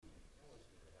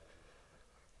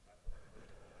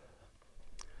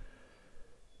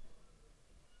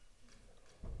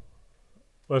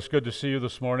Well, it's good to see you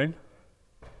this morning.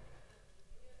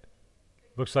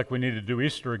 Looks like we need to do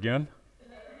Easter again.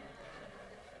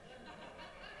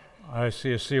 I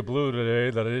see a sea of blue today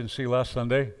that I didn't see last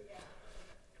Sunday.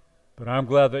 But I'm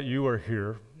glad that you are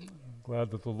here. I'm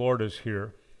glad that the Lord is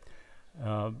here.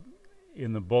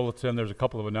 In the bulletin, there's a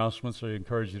couple of announcements, so I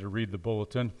encourage you to read the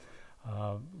bulletin.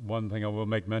 One thing I will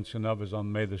make mention of is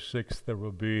on May the 6th, there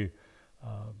will be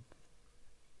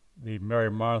the Mary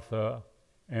Martha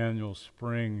annual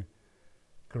spring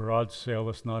garage sale.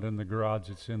 It's not in the garage,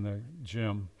 it's in the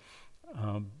gym.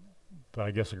 But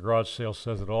I guess a garage sale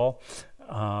says it all.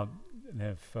 And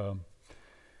if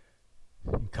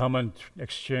come and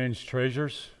exchange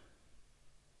treasures.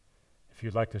 If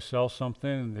you'd like to sell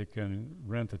something, they can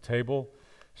rent a table.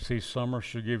 See Summer,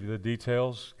 she'll give you the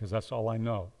details, because that's all I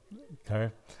know,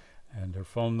 okay? And her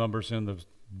phone number's in the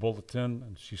bulletin,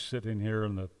 and she's sitting here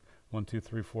in the 1, 2,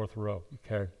 3, 4th row,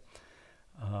 okay?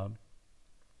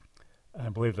 I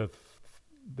believe that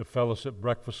the fellowship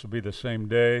breakfast will be the same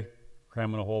day,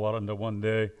 cramming a whole lot into one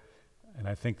day, and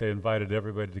I think they invited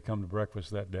everybody to come to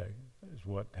breakfast that day, is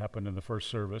what happened in the first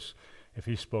service. If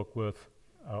he spoke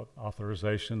without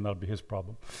authorization, that'll be his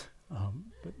problem.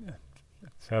 But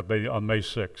it's happening on May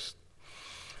 6th.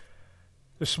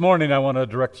 This morning I want to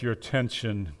direct your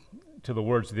attention to the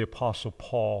words of the Apostle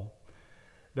Paul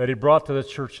that he brought to the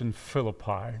church in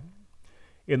Philippi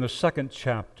in the 2nd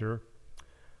chapter,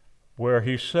 where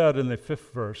he said in the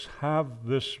 5th verse, "Have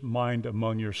this mind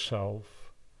among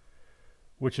yourself,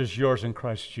 which is yours in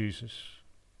Christ Jesus,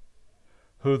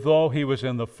 who though he was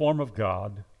in the form of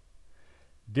God,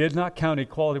 did not count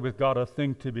equality with God a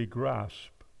thing to be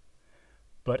grasped,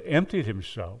 but emptied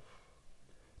himself,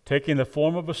 taking the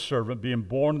form of a servant, being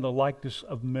born in the likeness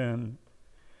of men.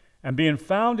 And being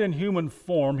found in human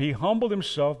form, he humbled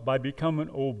himself by becoming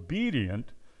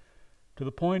obedient to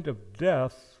the point of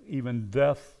death, even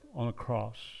death on a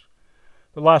cross."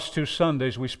 The last 2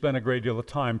 Sundays, we spent a great deal of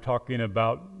time talking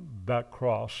about that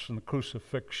cross and the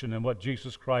crucifixion and what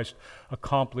Jesus Christ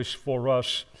accomplished for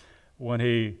us when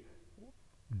he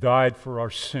died for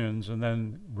our sins and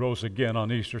then rose again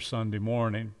on Easter Sunday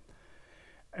morning.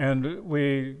 And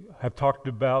we have talked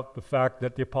about the fact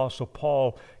that the Apostle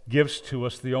Paul gives to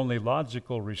us the only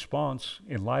logical response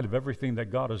in light of everything that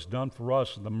God has done for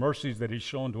us and the mercies that he's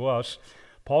shown to us.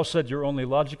 Paul said your only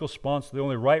logical response, the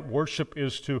only right worship,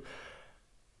 is to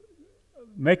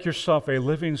make yourself a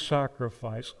living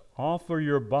sacrifice. Offer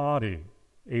your body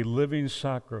a living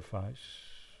sacrifice.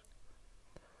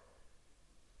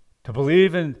 To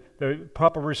believe in, the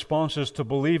proper response is to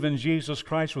believe in Jesus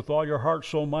Christ with all your heart,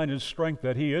 soul, mind, and strength,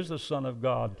 that he is the Son of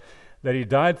God, that he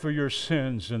died for your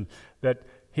sins, and that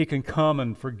he can come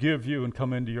and forgive you and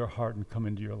come into your heart and come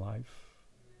into your life.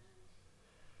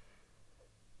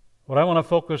 What I want to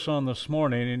focus on this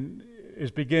morning is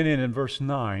beginning in verse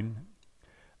 9,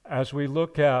 as we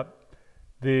look at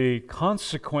the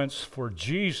consequence for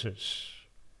Jesus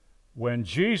when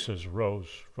Jesus rose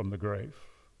from the grave.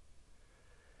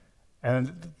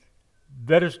 And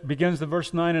that begins the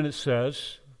verse 9, and it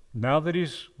says, "Now that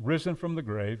he's risen from the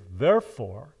grave,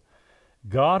 therefore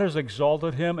God has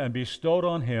exalted him and bestowed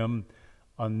on him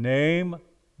a name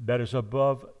that is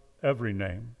above every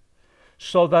name,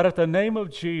 so that at the name of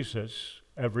Jesus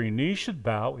every knee should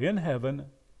bow in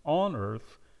heaven, on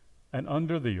earth, and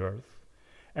under the earth,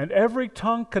 and every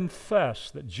tongue confess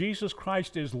that Jesus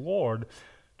Christ is Lord,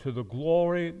 to the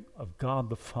glory of God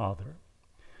the Father."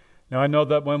 Now, I know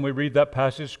that when we read that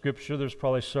passage of Scripture, there's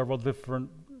probably several different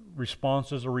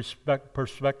responses or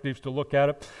perspectives to look at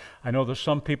it. I know that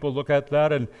some people look at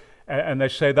that and they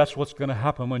say that's what's going to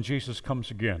happen when Jesus comes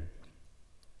again.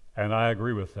 And I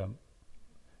agree with them.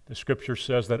 The Scripture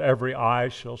says that every eye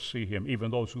shall see him, even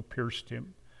those who pierced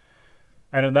him.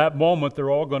 And in that moment,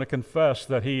 they're all going to confess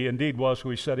that he indeed was who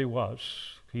he said he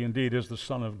was. He indeed is the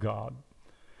Son of God.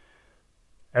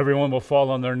 Everyone will fall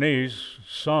on their knees,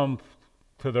 some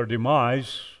to their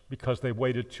demise because they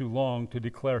waited too long to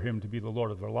declare him to be the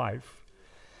Lord of their life.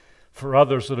 For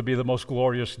others, it'll be the most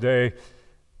glorious day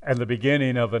and the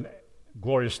beginning of a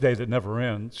glorious day that never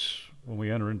ends when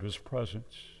we enter into his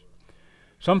presence.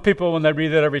 Some people, when they read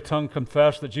that every tongue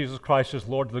confess that Jesus Christ is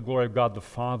Lord to the glory of God the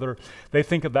Father, they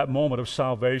think of that moment of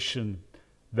salvation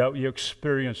that you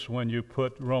experience when you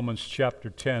put Romans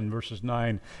chapter 10, verses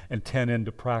 9 and 10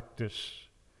 into practice,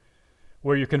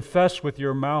 where you confess with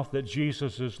your mouth that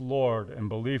Jesus is Lord and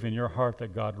believe in your heart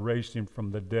that God raised him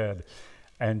from the dead,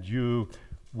 and you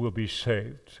will be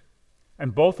saved.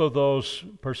 And both of those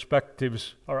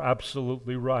perspectives are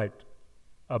absolutely right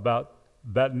about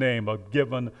that name,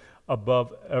 given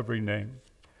above every name.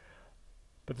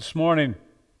 But this morning,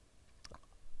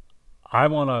 I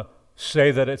want to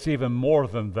say that it's even more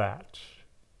than that.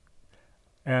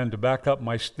 And to back up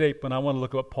my statement, I want to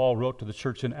look at what Paul wrote to the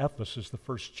church in Ephesus, the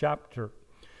first chapter.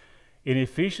 In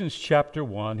Ephesians chapter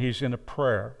 1, he's in a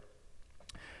prayer.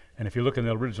 And if you look in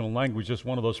the original language, it's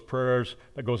one of those prayers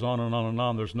that goes on and on and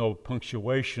on. There's no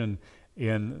punctuation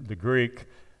in the Greek.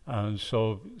 And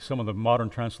so some of the modern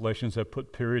translations have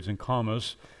put periods and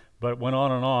commas, but it went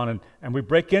on. And we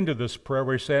break into this prayer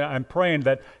where he said, I'm praying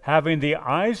that having the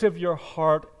eyes of your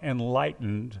heart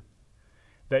enlightened,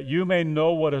 that you may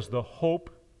know what is the hope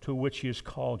to which he has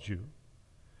called you.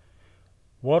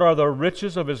 What are the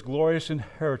riches of his glorious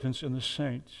inheritance in the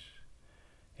saints?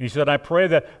 He said, I pray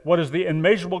that what is the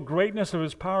immeasurable greatness of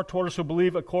his power toward us who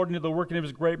believe according to the working of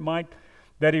his great might,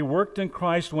 that he worked in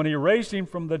Christ when he raised him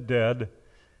from the dead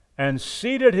and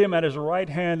seated him at his right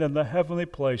hand in the heavenly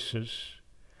places,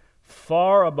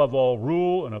 far above all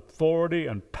rule and authority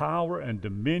and power and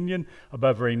dominion,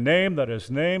 above every name that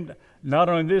is named, not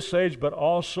only in this age, but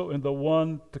also in the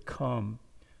one to come.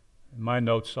 In my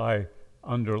notes, I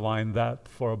underline that,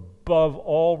 for above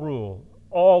all rule,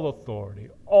 all authority,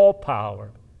 all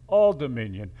power, all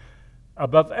dominion,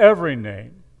 above every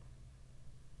name.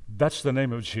 That's the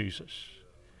name of Jesus.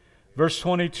 Verse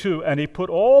 22, and he put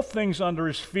all things under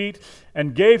his feet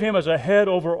and gave him as a head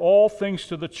over all things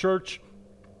to the church,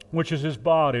 which is his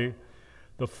body,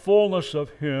 the fullness of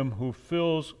him who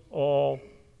fills all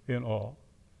in all.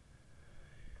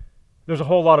 There's a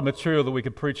whole lot of material that we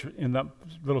could preach in that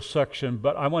little section,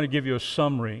 but I want to give you a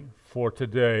summary for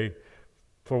today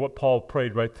for what Paul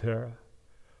prayed right there.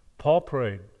 Paul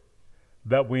prayed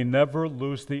that we never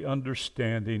lose the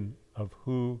understanding of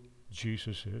who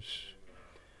Jesus is.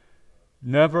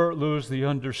 Never lose the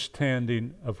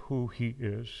understanding of who he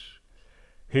is.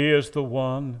 He is the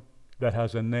one that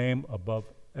has a name above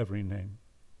every name.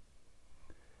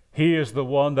 He is the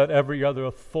one that every other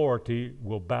authority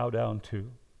will bow down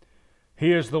to.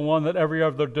 He is the one that every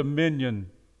other dominion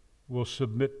will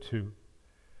submit to.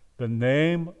 The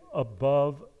name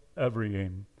above every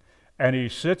name. And he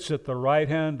sits at the right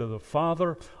hand of the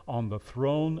Father on the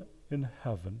throne in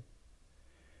heaven.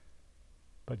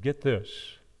 But get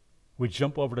this. We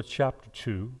jump over to chapter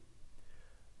 2,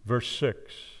 verse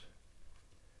 6.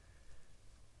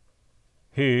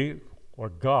 He, or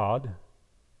God,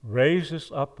 raised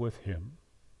us up with him.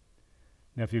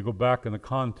 Now, if you go back in the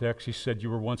context, he said, you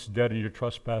were once dead in your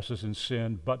trespasses and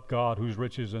sin, but God, whose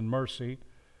riches and mercy,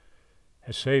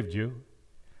 has saved you.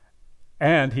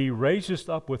 And he raised us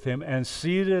up with him and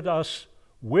seated us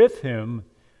with him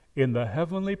in the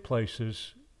heavenly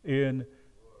places in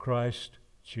Christ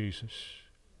Jesus.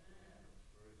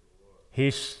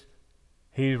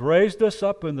 He raised us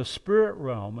up in the spirit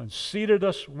realm and seated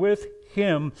us with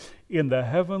him in the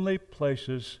heavenly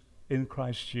places in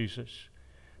Christ Jesus.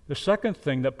 The second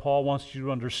thing that Paul wants you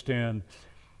to understand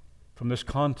from this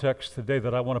context today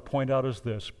that I want to point out is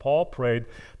this. Paul prayed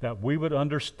that we would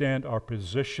understand our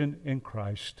position in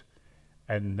Christ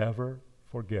and never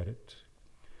forget it.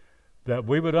 That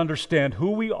we would understand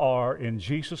who we are in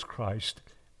Jesus Christ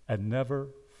and never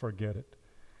forget it.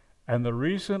 And the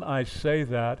reason I say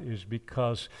that is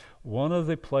because one of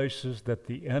the places that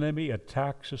the enemy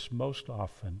attacks us most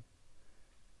often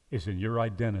is in your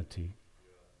identity.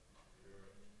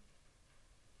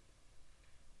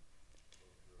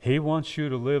 He wants you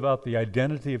to live out the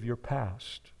identity of your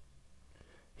past.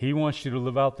 He wants you to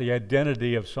live out the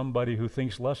identity of somebody who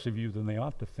thinks less of you than they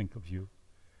ought to think of you.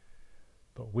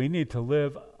 But we need to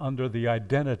live under the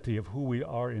identity of who we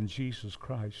are in Jesus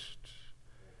Christ.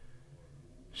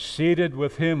 Seated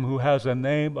with him who has a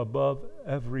name above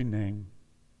every name.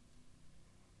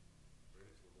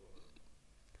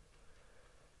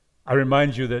 I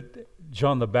remind you that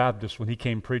John the Baptist, when he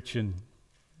came preaching,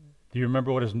 do you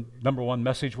remember what his number one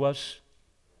message was?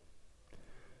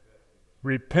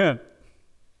 Repent.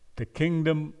 The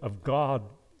kingdom of God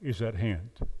is at hand.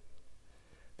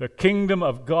 The kingdom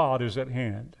of God is at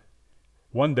hand.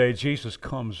 One day Jesus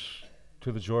comes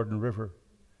to the Jordan River.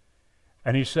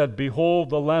 And he said,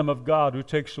 behold the Lamb of God who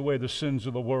takes away the sins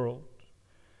of the world.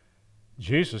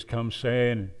 Jesus comes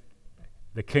saying,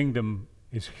 the kingdom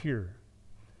is here.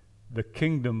 The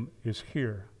kingdom is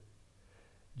here.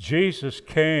 Jesus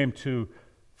came to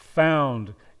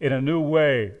found in a new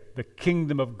way the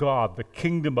kingdom of God, the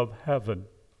kingdom of heaven.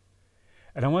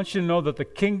 And I want you to know that the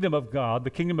kingdom of God, the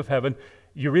kingdom of heaven,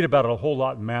 you read about it a whole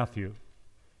lot in Matthew.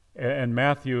 And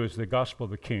Matthew is the gospel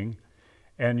of the king.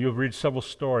 And you'll read several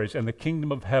stories, and the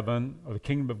kingdom of heaven, or the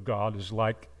kingdom of God, is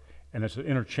like, and it's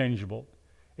interchangeable,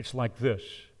 it's like this.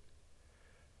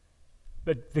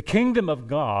 But the kingdom of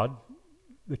God,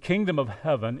 the kingdom of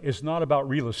heaven, is not about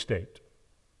real estate.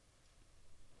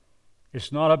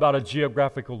 It's not about a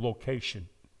geographical location.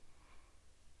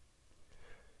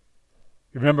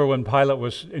 You remember when Pilate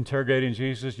was interrogating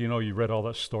Jesus? You know, you read all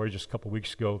that story just a couple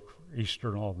weeks ago, Easter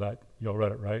and all that. You all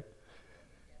read it, right?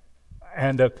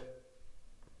 And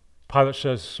Pilate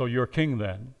says, "So you're king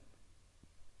then?"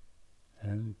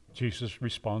 And Jesus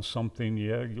responds something,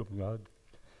 "Yeah, God.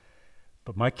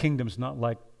 But my kingdom's not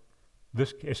like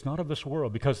this. It's not of this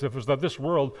world. Because if it was of this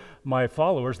world, my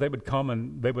followers, they would come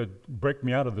and they would break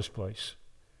me out of this place.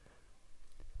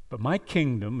 But my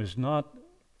kingdom is not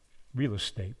real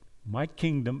estate. My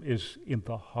kingdom is in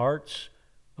the hearts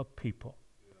of people."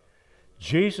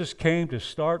 Jesus came to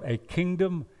start a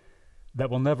kingdom that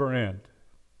will never end.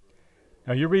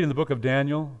 Now, you're reading the book of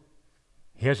Daniel.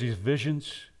 He has these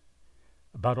visions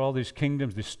about all these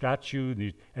kingdoms, this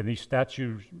statue, and these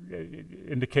statues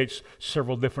indicates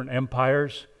several different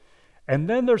empires. And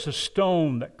then there's a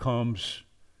stone that comes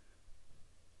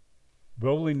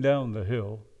rolling down the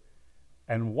hill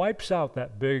and wipes out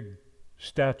that big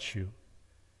statue.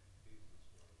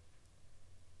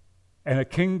 And a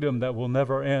kingdom that will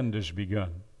never end is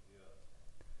begun.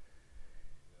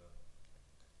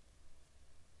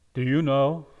 Do you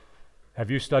know? Have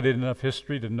you studied enough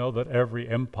history to know that every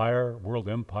empire, world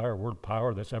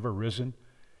power that's ever risen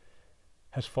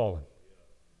has fallen?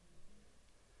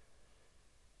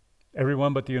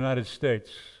 Everyone but the United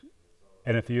States.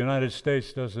 And if the United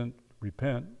States doesn't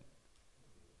repent,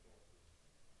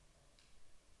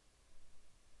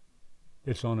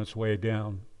 it's on its way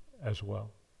down as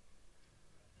well.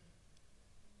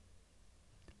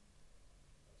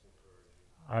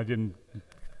 I didn't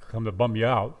come to bum you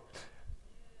out.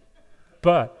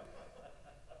 But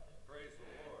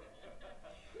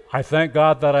I thank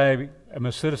God that I am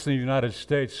a citizen of the United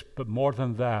States, but more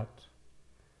than that,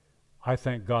 I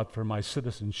thank God for my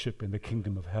citizenship in the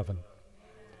kingdom of heaven.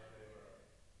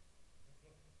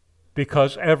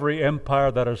 Because every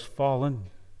empire that has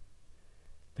fallen,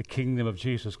 the kingdom of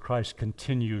Jesus Christ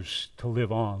continues to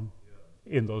live on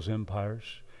in those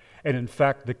empires. And in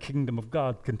fact, the kingdom of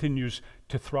God continues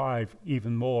to thrive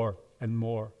even more and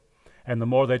more. And the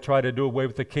more they try to do away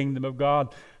with the kingdom of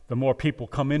God, the more people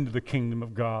come into the kingdom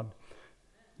of God.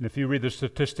 And if you read the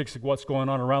statistics of what's going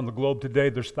on around the globe today,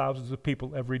 there's thousands of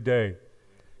people every day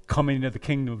coming into the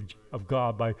kingdom of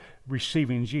God by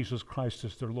receiving Jesus Christ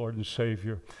as their Lord and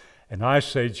Savior. And I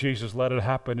say, Jesus, let it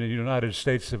happen in the United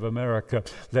States of America.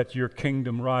 Let your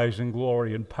kingdom rise in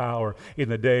glory and power in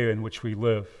the day in which we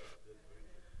live.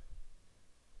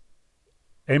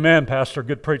 Amen, Pastor.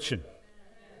 Good preaching.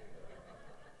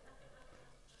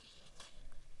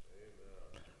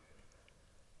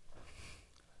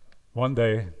 One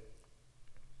day,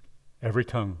 every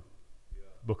tongue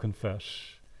will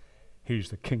confess He's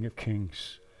the King of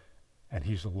Kings and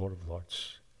He's the Lord of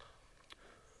Lords.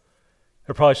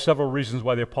 There are probably several reasons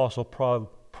why the apostle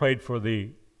prayed for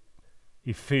the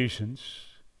Ephesians.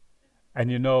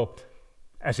 And you know,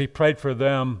 as he prayed for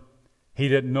them, he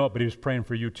didn't know it, but he was praying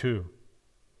for you too.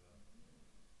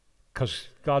 Because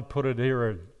God put it here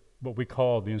in what we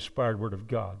call the inspired Word of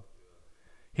God.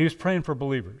 He was praying for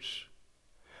believers.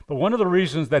 But one of the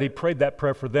reasons that he prayed that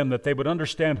prayer for them, that they would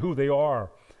understand who they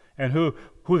are and who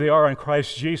they are in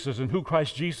Christ Jesus and who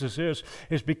Christ Jesus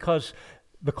is because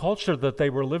the culture that they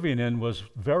were living in was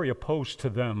very opposed to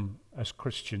them as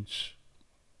Christians.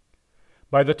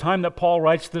 By the time that Paul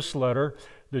writes this letter,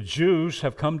 the Jews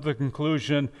have come to the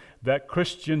conclusion that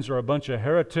Christians are a bunch of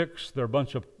heretics, they're a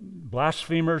bunch of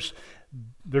blasphemers.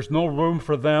 There's no room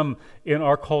for them in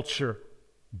our culture.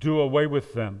 Do away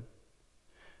with them.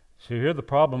 See, here the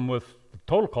problem with the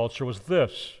total culture was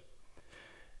this.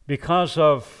 Because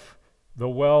of the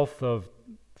wealth of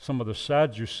some of the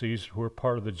Sadducees who were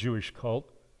part of the Jewish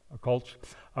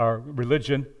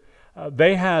religion,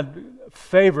 they had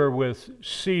favor with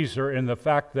Caesar in the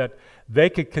fact that they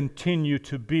could continue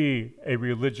to be a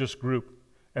religious group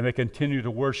and they continue to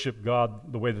worship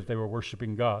God the way that they were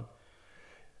worshiping God.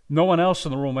 No one else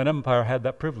in the Roman Empire had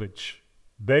that privilege.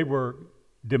 They were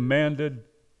demanded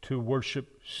to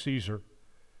worship Caesar.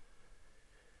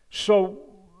 So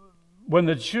when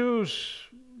the Jews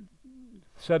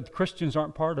said Christians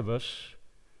aren't part of us,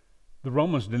 the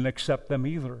Romans didn't accept them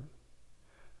either.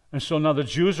 And so now the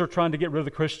Jews are trying to get rid of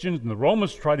the Christians, and the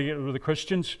Romans try to get rid of the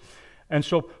Christians. And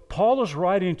so Paul is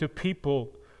writing to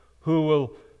people who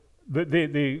will,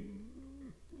 the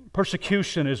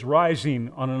persecution is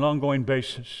rising on an ongoing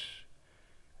basis.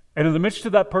 And in the midst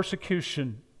of that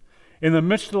persecution, in the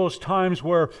midst of those times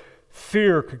where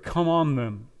fear could come on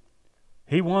them,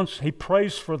 he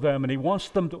prays for them and he wants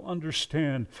them to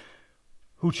understand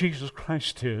who Jesus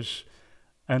Christ is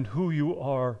and who you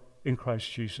are in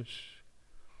Christ Jesus.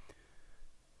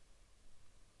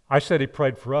 I said he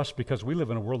prayed for us because we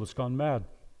live in a world that's gone mad.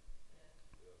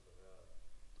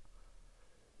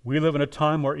 We live in a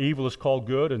time where evil is called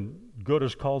good and good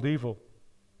is called evil.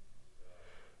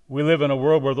 We live in a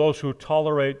world where those who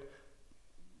tolerate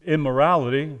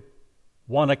immorality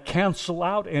want to cancel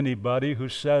out anybody who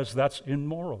says that's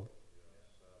immoral.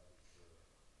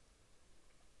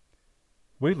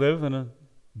 We live in a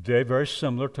day very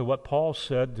similar to what Paul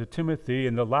said to Timothy.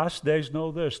 In the last days,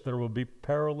 know this, there will be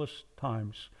perilous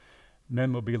times.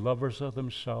 Men will be lovers of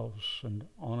themselves, and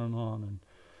on, and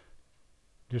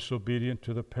disobedient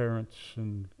to the parents,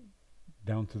 and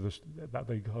down to this, that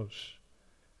way goes.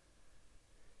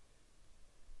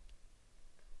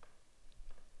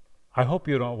 I hope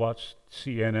you don't watch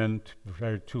CNN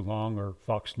too long, or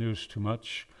Fox News too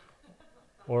much,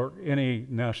 or any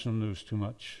national news too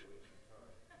much.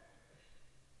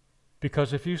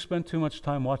 Because if you spend too much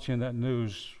time watching that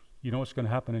news, you know what's going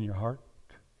to happen in your heart?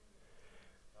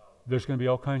 There's going to be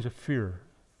all kinds of fear.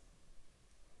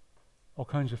 All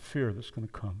kinds of fear that's going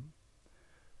to come.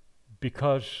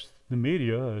 Because the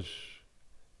media is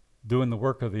doing the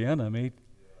work of the enemy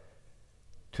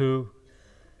to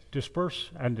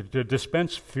disperse and to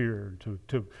dispense fear,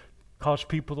 to cause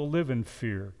people to live in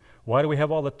fear. Why do we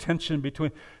have all the tension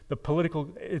between the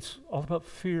political? It's all about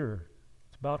fear.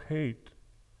 It's about hate.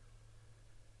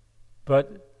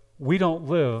 But we don't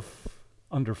live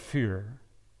under fear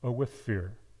or with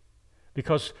fear.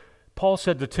 Because Paul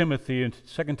said to Timothy in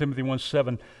 2 Timothy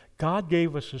 1:7, God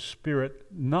gave us a spirit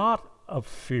not of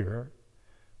fear,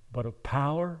 but of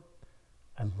power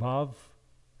and love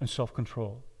and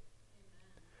self-control.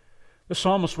 The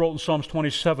psalmist wrote in Psalms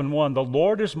 27:1, the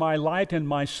Lord is my light and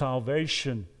my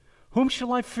salvation. Whom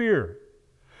shall I fear?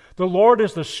 The Lord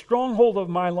is the stronghold of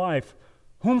my life.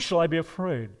 Whom shall I be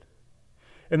afraid?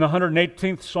 In the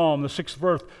 118th Psalm, the 6th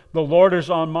verse, the Lord is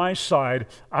on my side.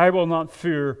 I will not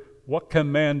fear. What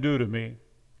can man do to me?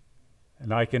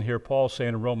 And I can hear Paul saying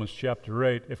in Romans chapter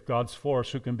 8, if God's for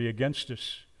us, who can be against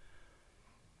us?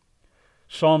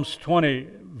 Psalms 20,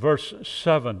 verse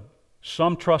 7,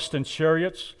 some trust in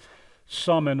chariots,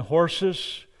 some in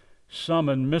horses, some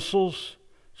in missiles,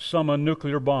 some in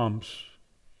nuclear bombs.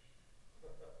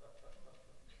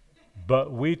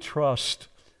 But we trust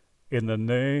in the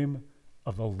name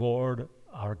of the Lord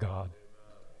our God.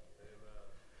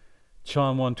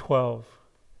 John 1:12,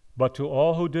 but to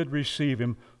all who did receive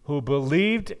him, who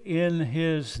believed in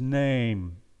his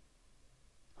name,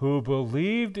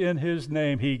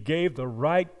 he gave the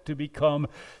right to become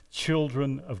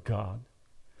children of God.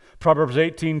 Proverbs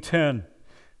 18:10,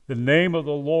 the name of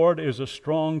the Lord is a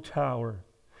strong tower.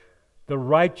 The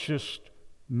righteous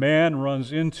man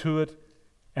runs into it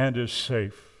and is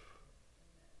safe.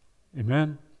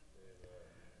 Amen?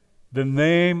 The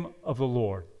name of the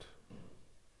Lord.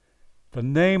 The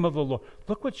name of the Lord.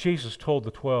 Look what Jesus told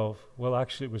the 12. Well,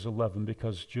 actually it was 11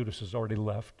 because Judas has already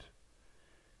left.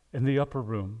 In the upper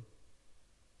room.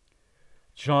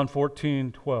 John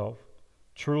 14:12.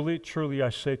 Truly, truly I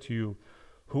say to you,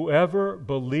 whoever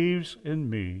believes in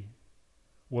me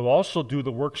will also do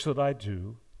the works that I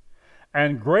do,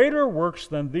 and greater works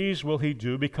than these will he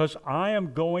do, because I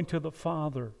am going to the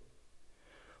Father.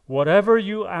 Whatever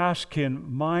you ask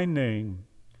in my name,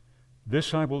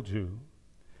 this I will do,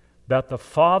 that the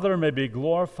Father may be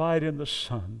glorified in the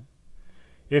Son.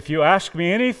 If you ask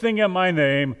me anything in my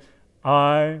name,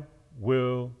 I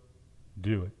will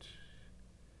do it.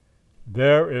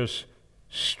 There is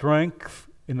strength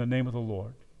in the name of the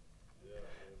Lord.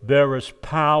 There is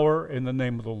power in the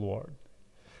name of the Lord.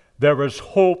 There is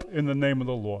hope in the name of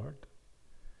the Lord.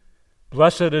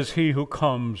 Blessed is he who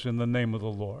comes in the name of the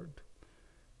Lord.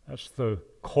 That's the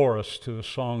chorus to the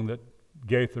song that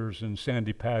Gaithers and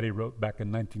Sandy Patty wrote back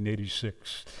in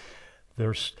 1986.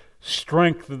 There's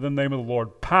strength in the name of the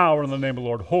Lord, power in the name of the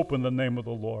Lord, hope in the name of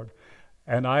the Lord.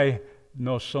 And I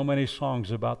know so many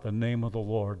songs about the name of the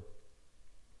Lord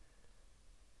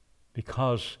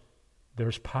because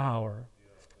there's power,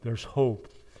 there's hope,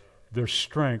 there's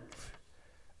strength.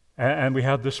 And we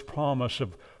have this promise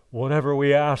of whatever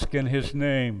we ask in his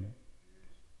name.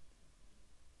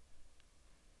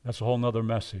 That's a whole nother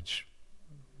message.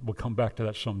 We'll come back to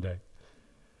that someday.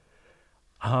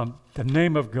 The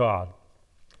name of God.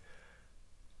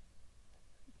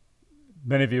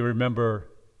 Many of you remember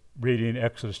reading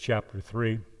Exodus chapter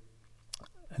 3,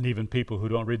 and even people who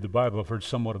don't read the Bible have heard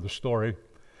somewhat of the story,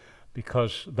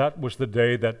 because that was the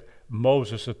day that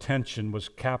Moses' attention was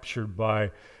captured by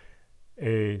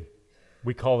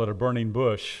we call it a burning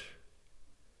bush,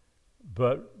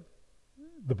 but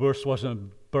the bush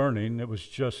wasn't burning, it was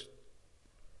just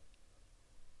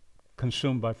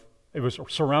consumed by, it was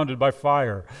surrounded by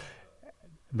fire.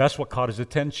 And that's what caught his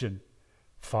attention.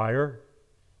 Fire,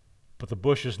 but the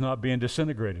bush is not being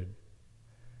disintegrated.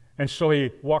 And so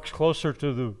he walks closer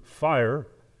to the fire,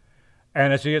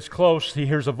 and as he gets close, he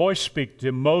hears a voice speak to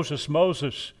him, Moses,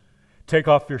 Moses, take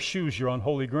off your shoes, you're on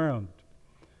holy ground.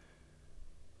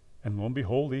 And lo and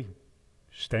behold, he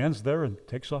stands there and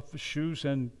takes off his shoes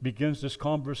and begins this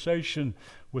conversation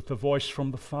with the voice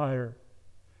from the fire.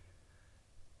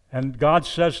 And God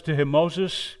says to him,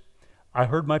 Moses, I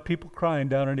heard my people crying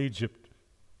down in Egypt.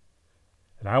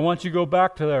 And I want you to go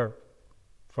back to there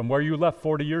from where you left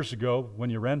 40 years ago when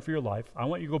you ran for your life. I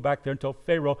want you to go back there and tell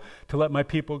Pharaoh to let my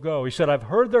people go. He said, I've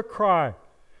heard their cry.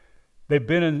 They've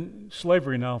been in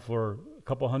slavery now for a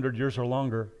couple hundred years or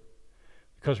longer.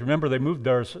 Because remember, they moved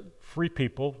there as free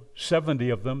people, 70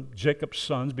 of them, Jacob's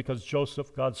sons, because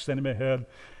Joseph, God sent him ahead.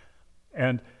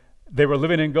 And they were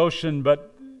living in Goshen,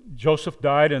 but Joseph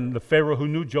died, and the Pharaoh who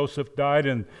knew Joseph died,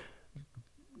 and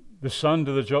the son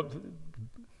to the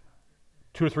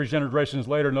 2 or 3 generations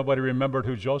later, nobody remembered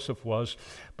who Joseph was,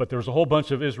 but there was a whole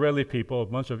bunch of Israeli people, a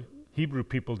bunch of Hebrew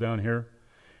people down here,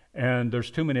 and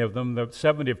there's too many of them. The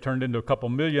 70 have turned into a couple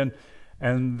million,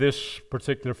 and this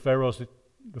particular Pharaoh's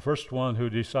the first one who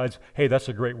decides, hey, that's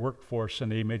a great workforce,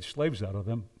 and he made slaves out of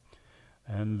them.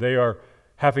 And they are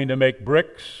having to make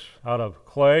bricks out of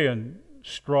clay and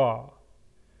straw.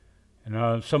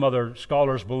 And some other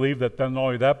scholars believe that not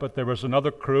only that, but there was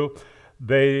another crew.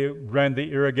 They ran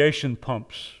the irrigation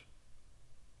pumps,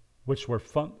 which were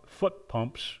foot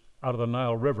pumps out of the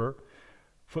Nile River,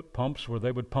 foot pumps where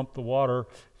they would pump the water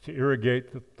to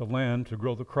irrigate the land to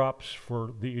grow the crops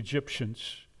for the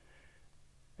Egyptians.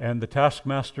 And the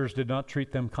taskmasters did not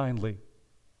treat them kindly.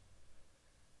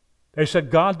 They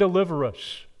said, God, deliver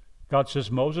us. God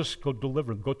says, Moses, go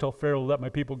deliver them. Go tell Pharaoh, let my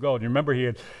people go. And you remember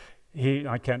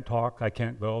I can't talk, I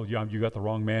can't go, you got the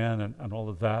wrong man, and all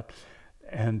of that.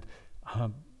 And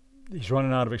he's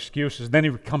running out of excuses. Then he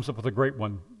comes up with a great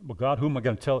one. Well, God, who am I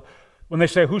going to tell? When they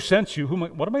say, who sent you?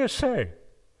 What am I going to say?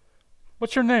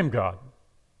 What's your name, God?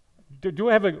 Do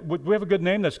we have a good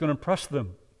name that's going to impress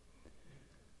them?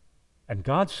 And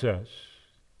God says,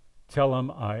 tell them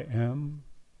I am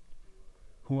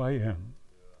who I am.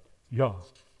 Yah.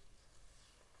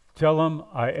 Tell them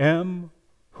I am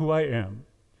who I am.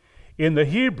 In the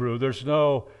Hebrew, there's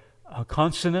no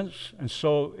consonants, and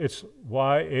so it's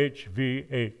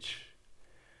YHVH.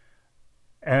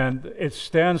 And it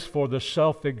stands for the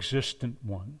self-existent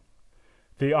one.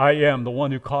 The I am, the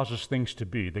one who causes things to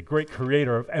be, the great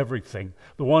creator of everything,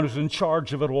 the one who's in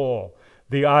charge of it all.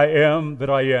 The I am that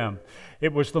I am.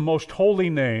 It was the most holy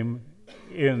name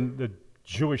in the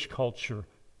Jewish culture,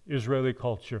 Israeli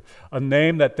culture, a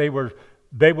name that they would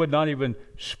not even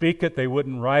speak it, they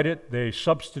wouldn't write it, they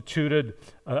substituted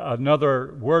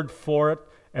another word for it,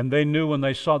 and they knew when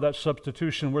they saw that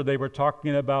substitution where they were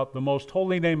talking about the most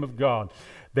holy name of God.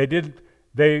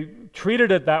 They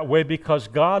treated it that way because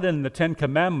God in the 10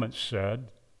 Commandments said,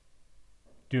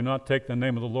 do not take the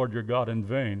name of the Lord your God in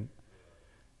vain.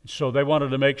 So they wanted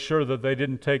to make sure that they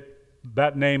didn't take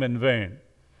that name in vain.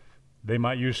 They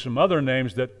might use some other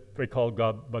names that they called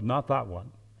God, but not that one.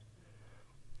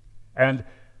 And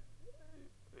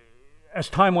as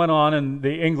time went on and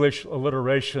the English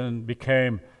alliteration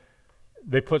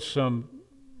they put some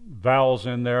vowels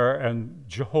in there and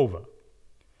Jehovah.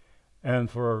 And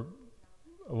for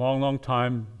a long, long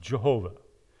time, Jehovah.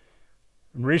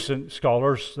 And recent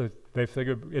scholars, they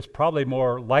figured it's probably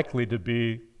more likely to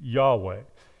be Yahweh.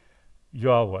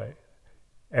 Yahweh.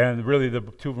 And really the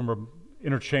two of them are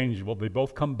interchangeable. They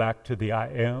both come back to the I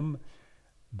am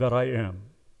that I am.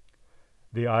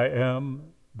 The I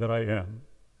am that I am.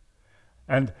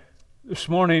 And this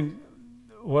morning,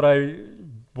 what I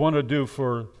want to do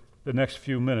for the next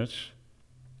few minutes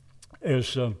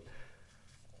is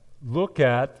look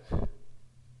at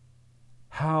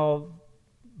how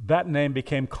that name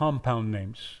became compound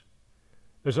names.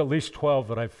 There's at least 12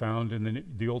 that I've found in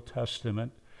the Old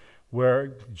Testament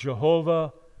where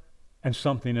Jehovah and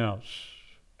something else,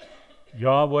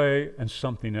 Yahweh and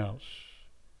something else.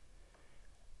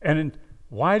 And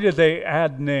why did they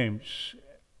add names?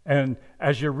 And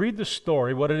as you read the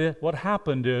story, what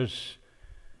happened is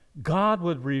God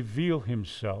would reveal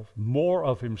himself, more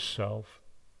of himself,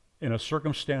 in a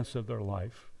circumstance of their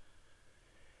life.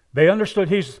 They understood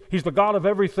he's the God of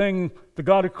everything, the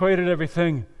God who created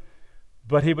everything,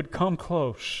 but he would come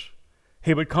close.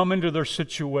 He would come into their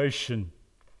situation,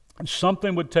 and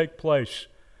something would take place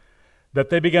that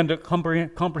they began to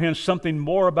comprehend something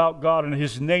more about God and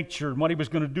his nature and what he was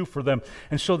going to do for them.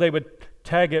 And so they would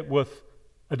tag it with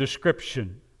a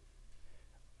description.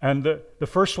 And the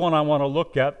first one I want to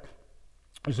look at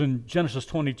is in Genesis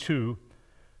 22,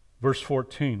 Verse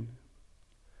 14.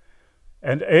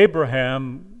 And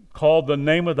Abraham called the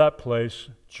name of that place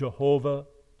Jehovah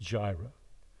Jireh.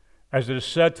 As it is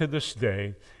said to this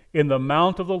day, in the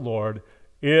mount of the Lord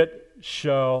it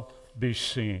shall be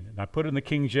seen. And I put it in the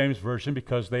King James Version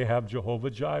because they have Jehovah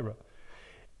Jireh.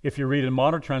 If you read in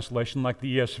modern translation like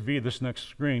the ESV, this next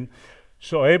screen,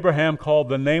 so Abraham called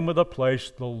the name of the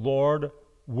place, the Lord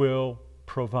will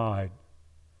provide.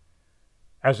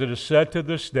 As it is said to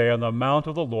this day, on the mount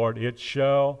of the Lord it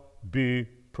shall be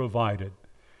provided.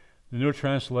 The newer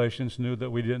translations knew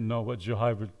that we didn't know what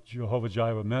Jehovah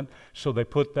Jireh meant, so they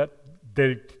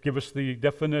give us the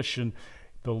definition,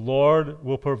 the Lord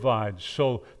will provide.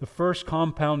 So the first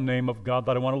compound name of God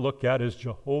that I want to look at is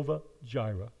Jehovah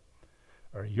Jireh,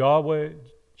 or Yahweh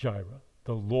Jireh.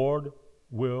 The Lord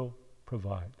will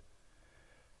provide.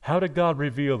 How did God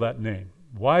reveal that name?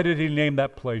 Why did he name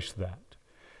that place that?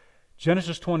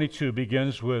 Genesis 22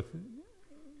 begins with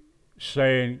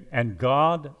saying, and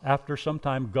God, after some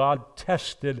time, God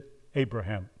tested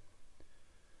Abraham.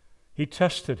 He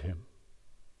tested him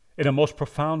in a most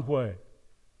profound way.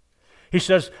 He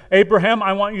says, Abraham,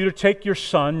 I want you to take your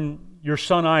son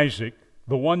Isaac,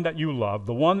 the one that you love,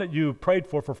 the one that you prayed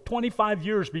for 25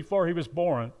 years before he was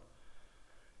born.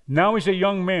 Now he's a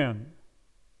young man.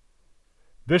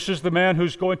 This is the man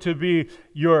who's going to be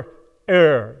your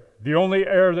heir, the only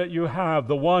heir that you have,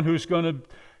 the one who's going to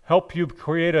help you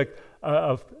create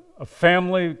a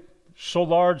family so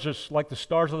large as like the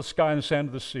stars of the sky and the sand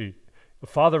of the sea, the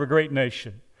father of a great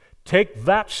nation. Take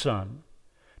that son,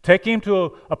 take him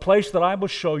to a place that I will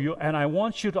show you, and I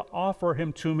want you to offer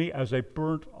him to me as a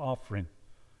burnt offering.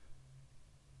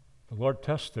 The Lord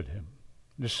tested him.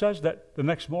 And it says that the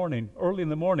next morning, early in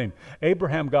the morning,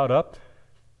 Abraham got up,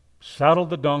 saddled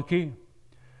the donkey,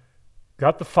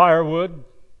 got the firewood,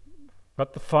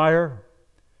 got the fire,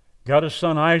 got his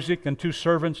son Isaac and 2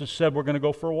 servants and said, we're going to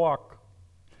go for a walk.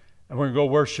 And we're going to go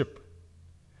worship.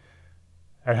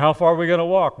 And how far are we going to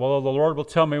walk? Well, the Lord will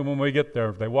tell me when we get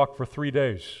there. They walked for 3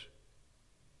 days.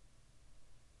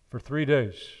 For 3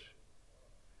 days.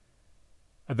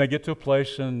 And they get to a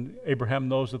place, and Abraham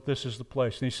knows that this is the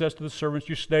place. And he says to the servants,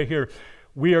 you stay here.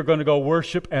 We are going to go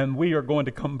worship, and we are going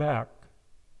to come back.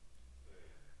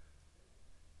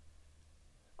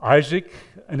 Isaac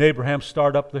and Abraham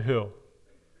start up the hill.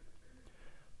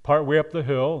 Part way up the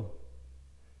hill,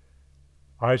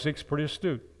 Isaac's pretty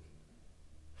astute.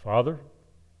 Father,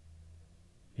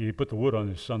 he put the wood on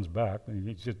his son's back, and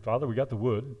he said, Father, we got the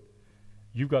wood.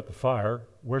 You've got the fire.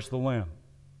 Where's the lamb?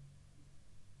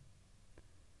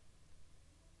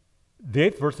 The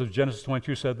 8th verse of Genesis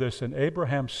 22 said this, and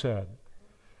Abraham said,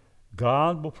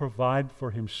 God will provide for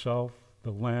himself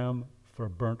the lamb for a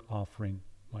burnt offering,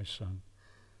 my son.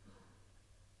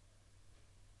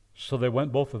 So they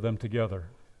went, both of them together.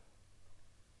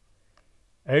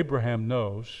 Abraham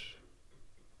knows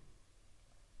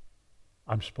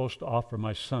I'm supposed to offer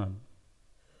my son.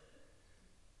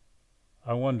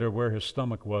 I wonder where his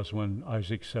stomach was when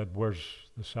Isaac said, where's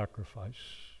the sacrifice?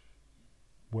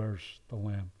 Where's the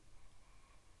lamb?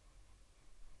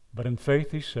 But in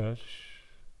faith he says,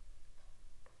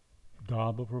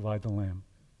 God will provide the lamb.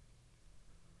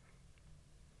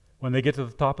 When they get to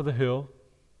the top of the hill,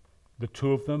 the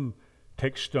 2 of them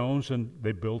take stones and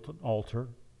they built an altar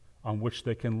on which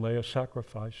they can lay a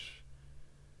sacrifice.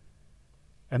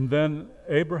 And then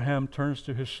Abraham turns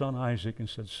to his son Isaac and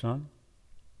said, son,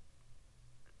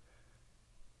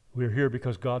 we're here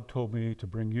because God told me to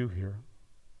bring you here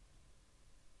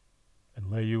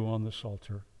and lay you on this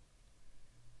altar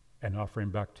and offer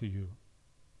him back to you.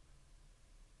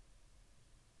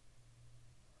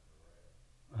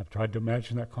 I've tried to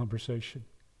imagine that conversation.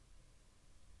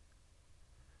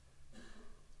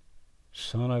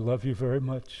 Son, I love you very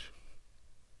much,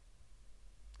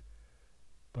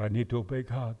 but I need to obey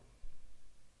God.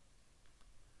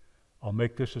 I'll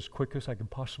make this as quick as I can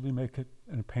possibly make it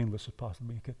and painless as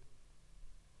possibly make it.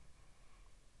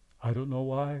 I don't know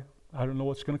why. I don't know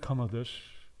what's going to come of this,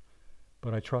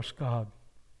 but I trust God.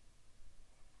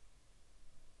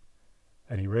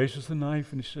 And he raises the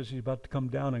knife and he says he's about to come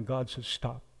down, and God says,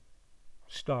 stop,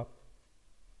 stop,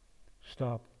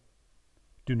 stop.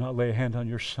 Do not lay a hand on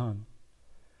your son.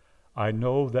 I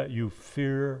know that you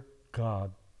fear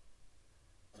God.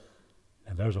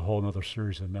 And there's a whole other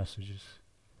series of messages.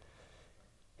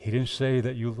 He didn't say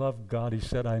that you love God. He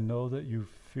said, I know that you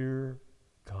fear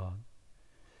God,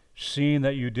 seeing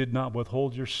that you did not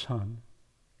withhold your son.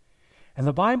 And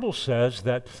the Bible says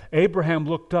that Abraham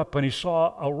looked up and he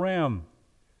saw a ram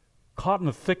caught in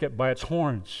the thicket by its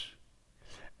horns.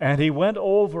 And he went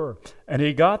over and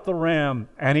he got the ram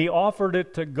and he offered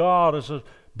it to God as a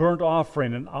burnt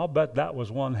offering, and I'll bet that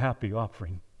was one happy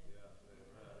offering.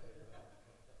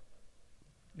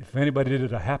 If anybody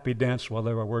did a happy dance while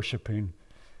they were worshiping,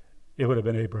 it would have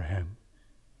been Abraham.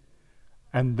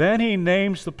 And then he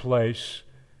names the place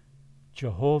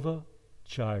Jehovah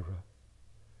Jireh.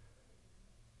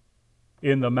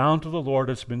 In the mount of the Lord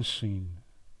it's been seen.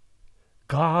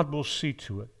 God will see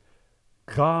to it.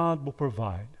 God will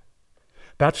provide.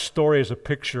 That story is a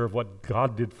picture of what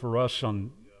God did for us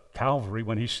on Calvary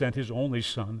when he sent his only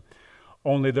Son.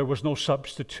 Only there was no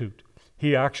substitute.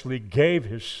 He actually gave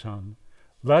his Son.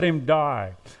 Let him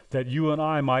die that you and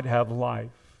I might have life.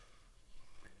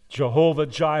 Jehovah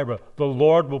Jireh, the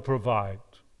Lord will provide.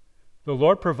 The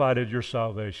Lord provided your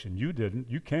salvation. You didn't.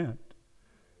 You can't.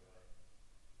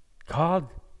 God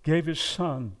gave his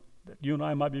Son that you and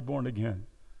I might be born again.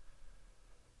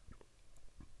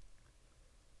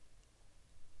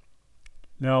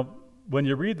 Now, when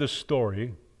you read this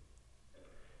story,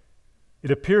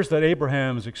 it appears that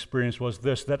Abraham's experience was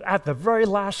this, that at the very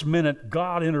last minute,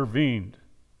 God intervened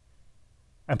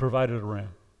and provided a ram.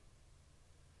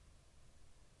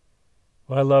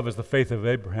 What I love is the faith of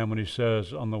Abraham when he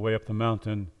says on the way up the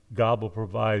mountain, God will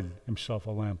provide himself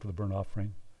a lamb for the burnt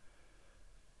offering.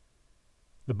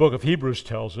 The book of Hebrews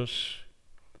tells us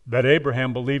that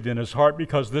Abraham believed in his heart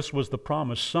because this was the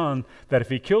promised son, that if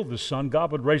he killed the son,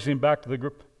 God would raise him back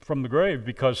from the grave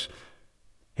because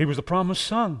he was the promised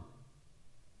son.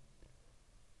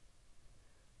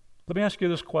 Let me ask you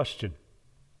this question.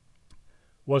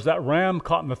 Was that ram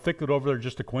caught in the thicket over there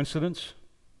just a coincidence?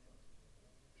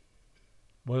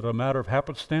 Was it a matter of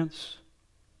happenstance?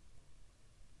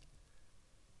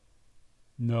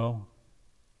 No.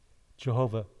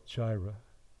 Jehovah Jireh.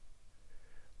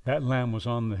 That lamb was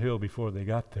on the hill before they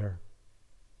got there.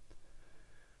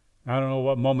 I don't know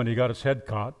what moment he got his head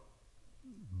caught,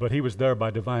 but he was there by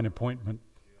divine appointment.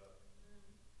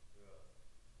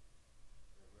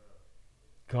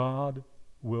 God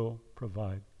will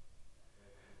provide.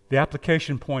 The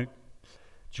application point,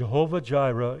 Jehovah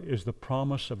Jireh is the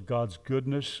promise of God's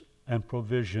goodness and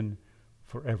provision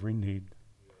for every need.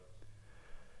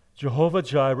 Jehovah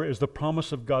Jireh is the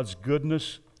promise of God's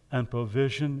goodness and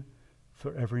provision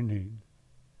for every need.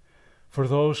 For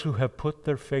those who have put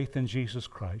their faith in Jesus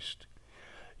Christ,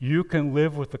 you can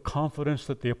live with the confidence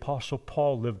that the Apostle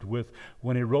Paul lived with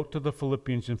when he wrote to the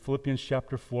Philippians in Philippians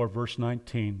chapter 4, verse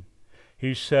 19.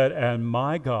 He said, "And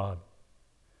my God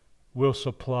will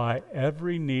supply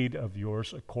every need of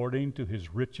yours according to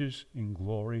his riches in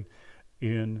glory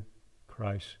in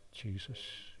Christ Jesus."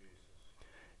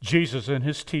 Jesus, in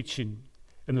his teaching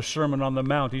in the Sermon on the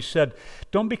Mount, he said,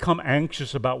 don't become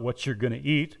anxious about what you're going to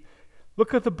eat.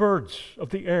 Look at the birds of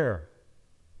the air.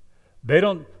 They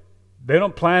don't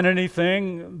plant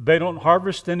anything, they don't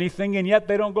harvest anything, and yet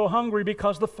they don't go hungry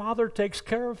because the Father takes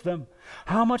care of them.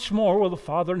 How much more will the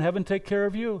Father in heaven take care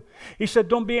of you? He said,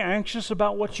 don't be anxious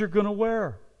about what you're going to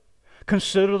wear.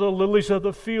 Consider the lilies of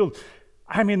the field.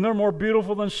 I mean, they're more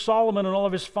beautiful than Solomon and all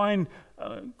of his fine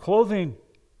clothing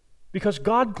because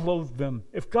God clothed them.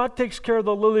 If God takes care of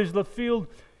the lilies of the field,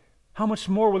 how much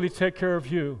more will he take care of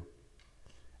you?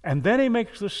 And then he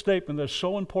makes this statement that's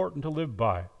so important to live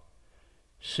by.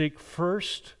 Seek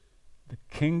first the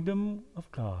kingdom of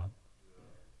God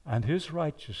and his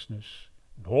righteousness,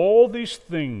 and all these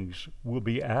things will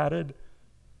be added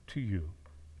to you.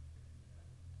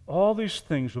 All these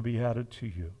things will be added to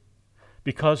you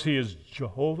because he is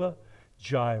Jehovah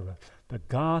Jireh, the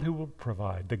God who will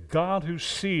provide, the God who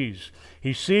sees.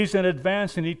 He sees in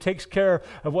advance and he takes care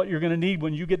of what you're going to need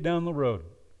when you get down the road.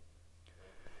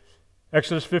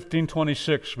 Exodus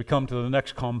 15:26, we come to the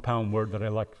next compound word that I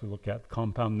like to look at,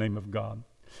 compound name of God.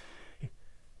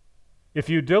 If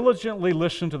you diligently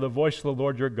listen to the voice of the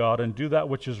Lord your God and do that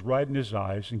which is right in his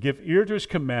eyes and give ear to his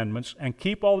commandments and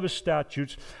keep all of his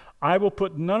statutes, I will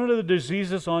put none of the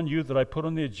diseases on you that I put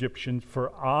on the Egyptians,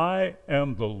 for I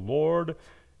am the Lord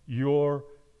your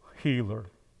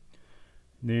healer.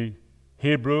 In the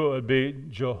Hebrew, it would be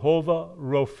Jehovah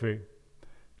Rophi.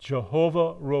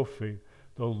 Jehovah Rophi.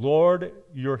 The Lord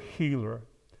your healer.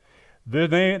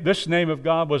 This name of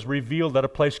God was revealed at a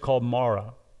place called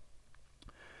Marah.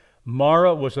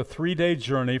 Marah was a 3-day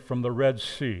journey from the Red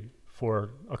Sea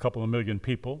for a couple of million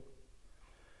people.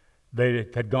 They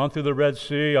had gone through the Red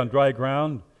Sea on dry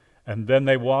ground, and then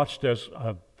they watched as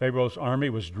Pharaoh's army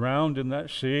was drowned in that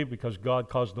sea because God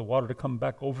caused the water to come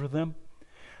back over them.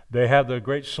 They have the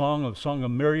great song, the Song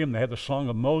of Miriam. They have the Song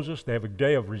of Moses. They have a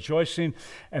day of rejoicing.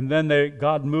 And then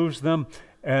God moves them,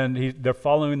 and they're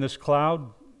following this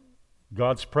cloud,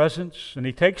 God's presence. And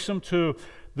he takes them to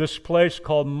this place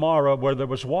called Marah where there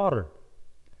was water.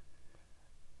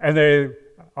 And they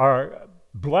are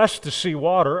blessed to see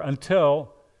water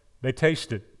until they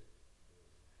tasted.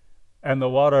 And the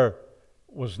water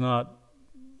was not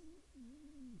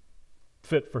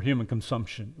fit for human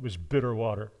consumption. It was bitter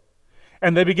water.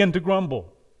 And they begin to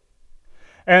grumble.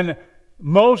 And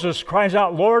Moses cries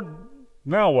out, Lord,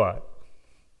 now what?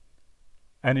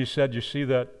 And he said, you see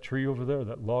that tree over there,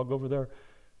 that log over there?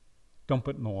 Dump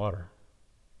it in the water.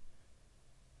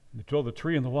 And he threw the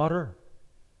tree in the water,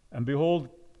 and behold,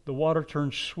 the water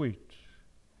turned sweet.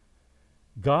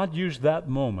 God used that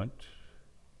moment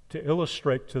to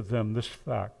illustrate to them this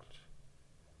fact.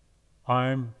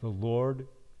 I'm the Lord,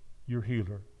 your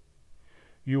healer.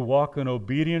 You walk in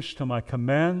obedience to my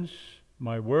commands,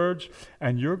 my words,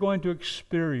 and you're going to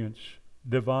experience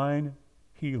divine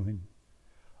healing.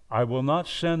 I will not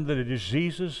send the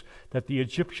diseases that the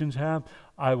Egyptians have.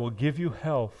 I will give you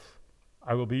health.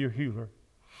 I will be your healer.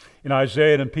 In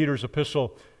Isaiah and in Peter's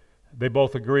epistle, they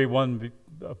both agree, one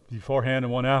beforehand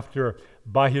and one after,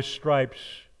 by his stripes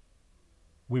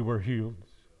we were healed.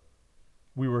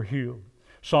 We were healed.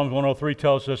 Psalms 103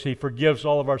 tells us he forgives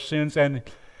all of our sins and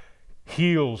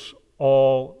heals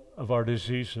all of our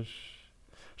diseases.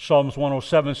 Psalms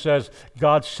 107 says,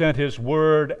 God sent his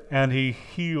word and he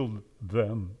healed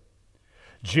them.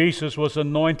 Jesus was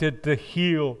anointed to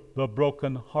heal the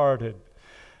brokenhearted.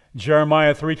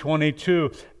 Jeremiah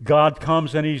 3:22, God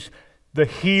comes and he's the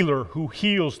healer who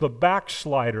heals the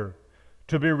backslider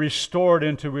to be restored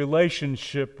into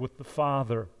relationship with the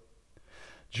Father.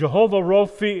 Jehovah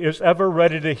Rophi is ever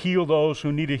ready to heal those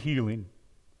who need a healing.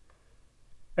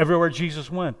 Everywhere Jesus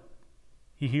went,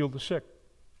 he healed the sick.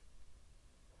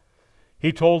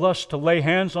 He told us to lay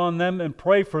hands on them and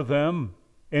pray for them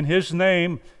in his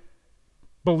name,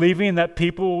 believing that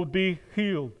people would be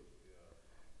healed.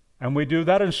 And we do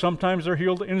that, and sometimes they're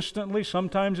healed instantly.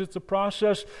 Sometimes it's a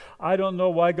process. I don't know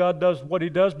why God does what he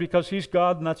does, because he's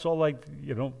God, and that's all I'm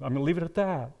going to leave it at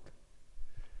that.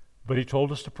 But he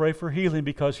told us to pray for healing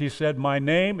because he said, my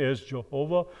name is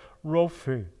Jehovah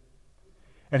Rophi.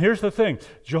 And here's the thing.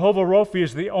 Jehovah Rophi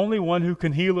is the only one who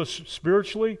can heal us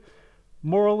spiritually,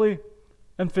 morally,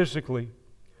 and physically.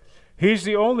 He's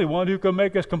the only one who can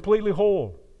make us completely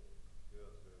whole.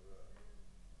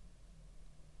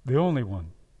 The only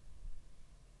one.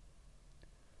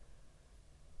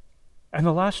 And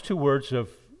the last two words of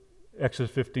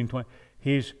Exodus 15:20,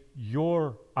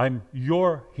 I'm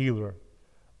your healer.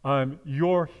 I'm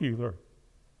your healer.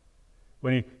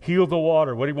 When he healed the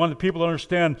water, what he wanted people to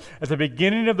understand at the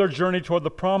beginning of their journey toward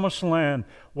the promised land,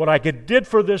 what I did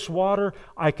for this water,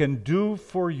 I can do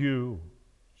for you.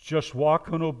 Just walk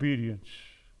in obedience.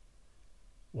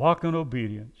 Walk in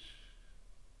obedience.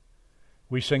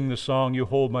 We sing the song, you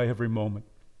hold my every moment.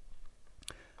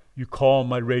 You calm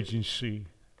my raging sea.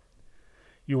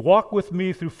 You walk with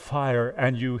me through fire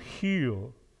and you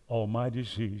heal all my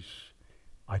disease.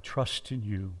 I trust in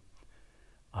you.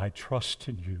 I trust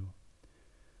in you.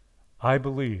 I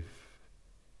believe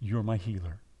you're my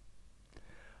healer.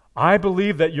 I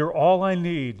believe that you're all I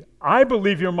need. I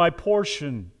believe you're my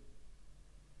portion.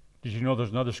 Did you know there's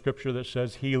another scripture that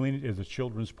says healing is the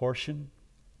children's portion?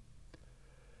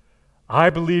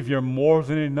 I believe you're more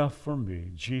than enough for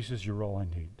me. Jesus, you're all I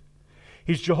need.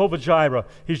 He's Jehovah Jireh.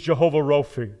 He's Jehovah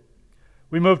Rophi.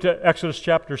 We move to Exodus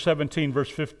chapter 17, verse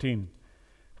 15,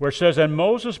 where it says, and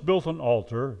Moses built an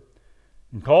altar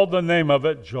and called the name of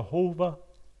it Jehovah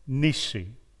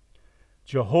Nissi.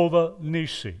 Jehovah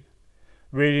Nissi.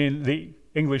 Reading the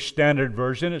English Standard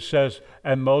Version, it says,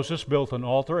 and Moses built an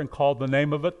altar and called the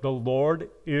name of it, the Lord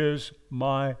is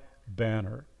my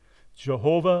banner.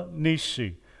 Jehovah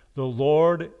Nissi. The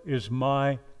Lord is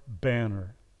my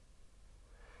banner.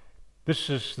 This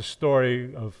is the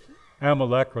story of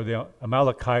Amalek, or the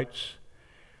Amalekites.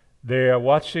 They are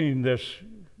watching this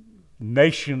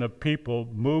nation of people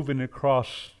moving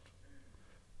across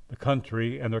the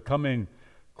country, and they're coming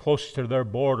close to their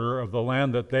border of the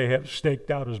land that they have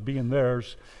staked out as being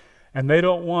theirs. And they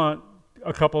don't want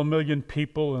a couple million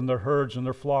people and their herds and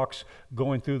their flocks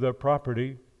going through their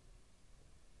property.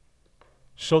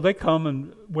 So they come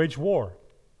and wage war.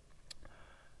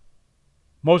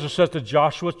 Moses says to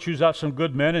Joshua, choose out some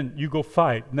good men and you go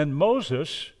fight. And then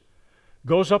Moses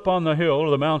goes up on the hill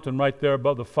or the mountain right there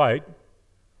above the fight,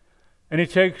 and he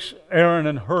takes Aaron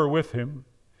and Hur with him.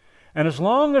 And as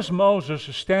long as Moses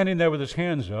is standing there with his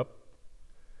hands up,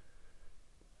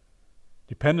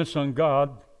 dependence on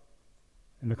God,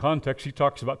 in the context he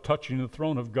talks about touching the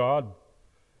throne of God,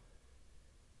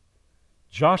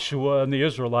 Joshua and the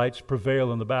Israelites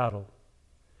prevail in the battle.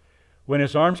 When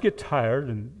his arms get tired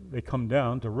and they come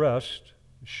down to rest,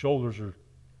 his shoulders are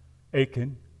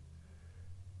aching,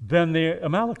 then the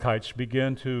Amalekites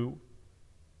begin to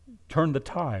turn the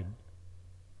tide.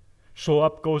 So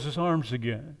up goes his arms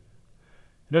again.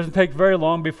 It doesn't take very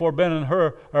long before Aaron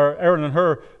and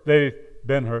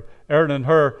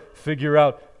Hur figure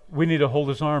out we need to hold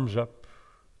his arms up.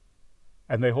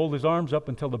 And they hold his arms up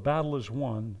until the battle is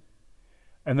won.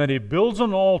 And then he builds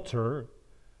an altar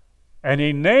and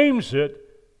he names it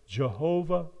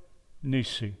Jehovah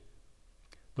Nissi.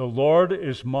 The Lord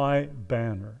is my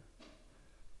banner.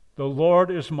 The Lord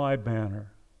is my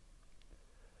banner.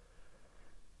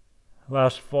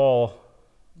 Last fall,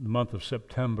 the month of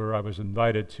September, I was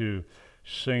invited to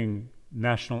sing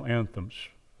national anthems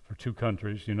for two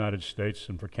countries, the United States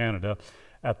and for Canada,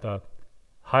 at the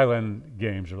Highland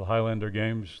Games, or the Highlander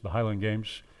Games, the Highland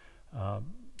Games.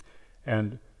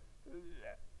 And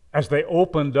as they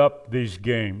opened up these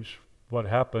games, what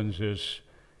happens is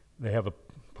they have a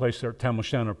place there at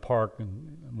Tamashanner Park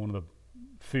in one of the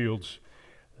fields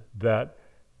that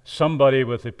somebody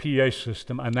with a PA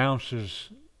system announces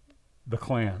the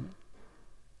clan.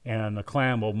 And the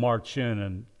clan will march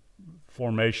in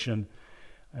formation,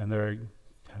 and they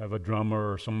have a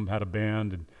drummer, or some of them had a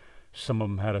band, and some of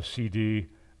them had a CD,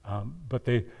 but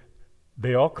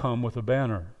they all come with a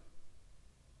banner.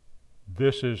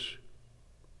 This is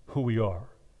who we are.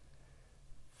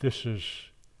 This is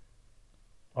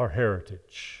our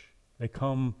heritage. They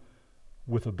come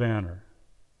with a banner.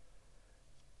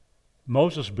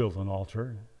 Moses built an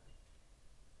altar,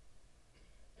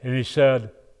 and he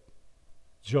said,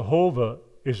 Jehovah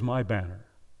is my banner.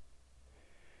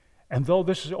 And though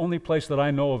this is the only place that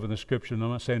I know of in the Scripture, and I'm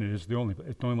not saying it's the only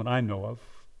one I know of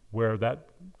where that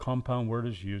compound word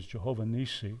is used, Jehovah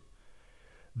Nissi,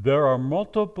 there are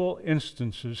multiple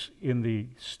instances in the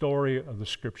story of the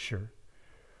Scripture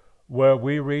where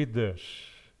we read this: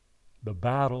 the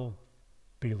battle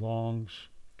belongs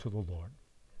to the Lord.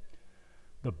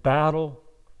 The battle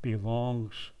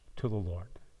belongs to the Lord.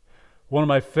 One of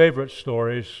my favorite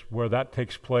stories where that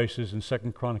takes place is in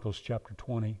 2 Chronicles chapter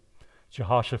 20.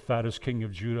 Jehoshaphat is king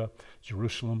of Judah,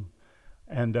 Jerusalem,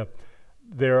 and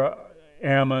there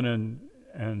Ammon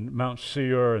and Mount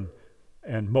Seir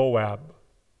and Moab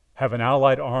have an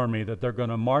allied army that they're going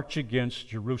to march against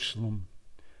Jerusalem,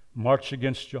 march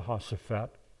against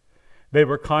Jehoshaphat. They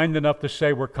were kind enough to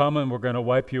say, we're coming, we're going to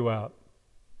wipe you out.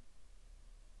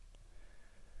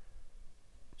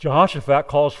 Jehoshaphat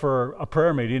calls for a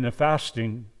prayer meeting, a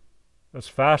fasting. Let's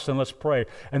fast and let's pray.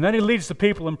 And then he leads the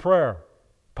people in prayer,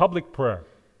 public prayer.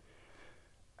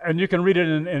 And you can read it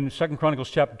in 2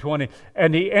 Chronicles chapter 20.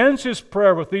 And he ends his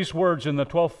prayer with these words in the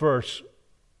 12th verse: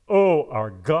 "O our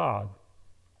God,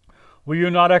 will you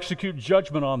not execute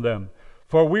judgment on them?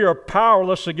 For we are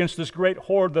powerless against this great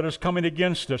horde that is coming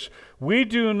against us. We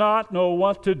do not know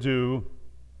what to do,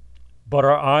 but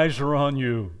our eyes are on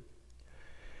you."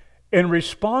 In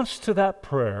response to that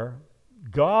prayer,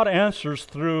 God answers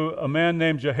through a man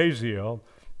named Jahaziel,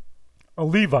 a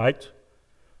Levite,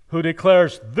 who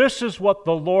declares, "This is what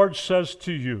the Lord says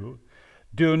to you.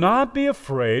 Do not be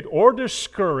afraid or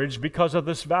discouraged because of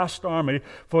this vast army,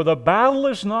 for the battle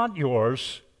is not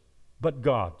yours, but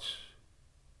God's."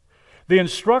 The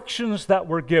instructions that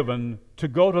were given to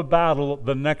go to battle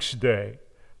the next day,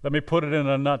 let me put it in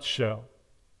a nutshell.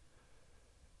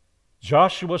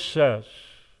 Joshua says,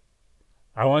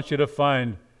 I want you to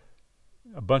find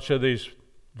a bunch of these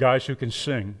guys who can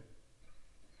sing.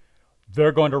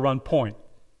 They're going to run point.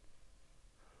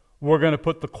 We're going to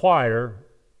put the choir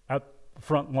at the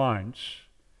front lines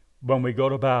when we go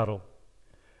to battle.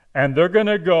 And they're going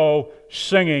to go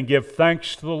singing, "Give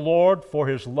thanks to the Lord, for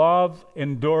his love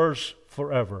endures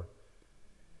forever."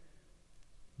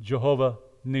 Jehovah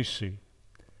Nissi.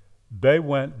 They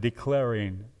went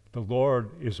declaring, the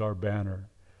Lord is our banner.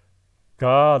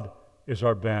 God is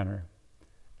our banner.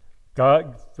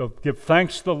 God, so give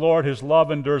thanks to the Lord, his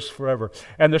love endures forever.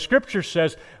 And the Scripture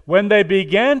says, when they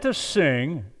began to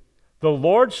sing, the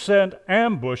Lord sent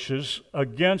ambushes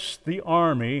against the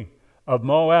army of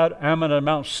Moab, Ammon, and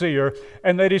Mount Seir,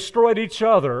 and they destroyed each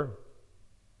other,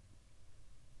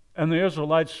 and the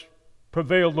Israelites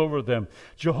prevailed over them.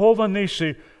 Jehovah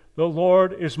Nissi, the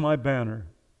Lord is my banner.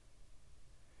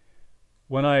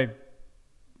 When I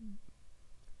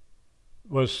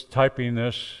was typing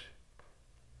this,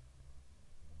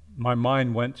 my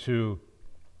mind went to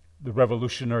the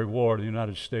Revolutionary War in the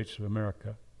United States of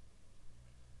America,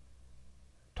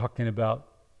 talking about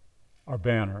our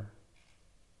banner.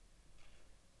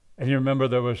 And you remember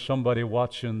there was somebody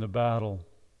watching the battle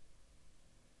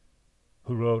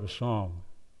who wrote a song,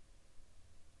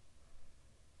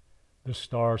 "The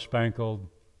Star-Spangled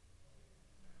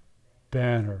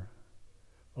Banner.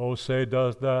 Oh, say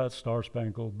does that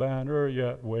star-spangled banner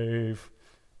yet wave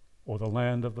o'er the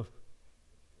land of the..."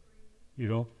 You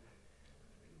know,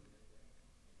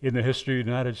 in the history of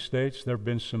the United States, there have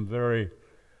been some very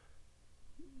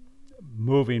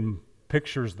moving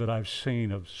pictures that I've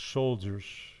seen of soldiers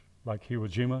like Iwo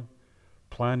Jima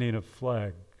planting a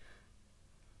flag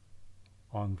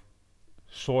on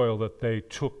soil that they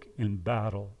took in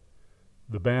battle,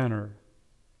 the banner.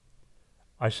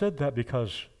 I said that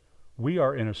because we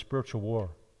are in a spiritual war.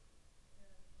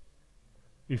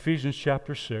 Ephesians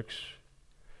chapter 6,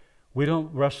 we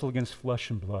don't wrestle against flesh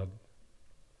and blood.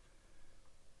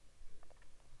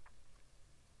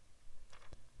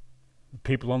 The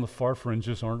people on the far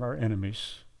fringes aren't our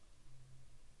enemies.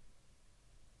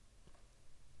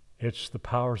 It's the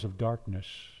powers of darkness,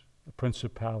 the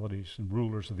principalities and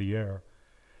rulers of the air.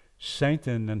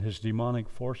 Satan and his demonic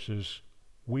forces,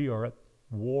 we are at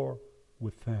war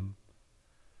with them.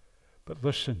 But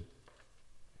listen,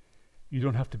 you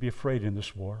don't have to be afraid in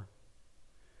this war,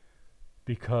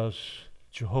 because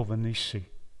Jehovah Nissi,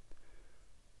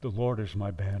 the Lord, is my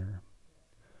banner.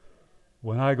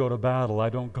 When I go to battle, I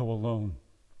don't go alone.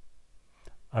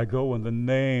 I go in the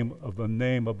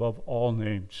name above all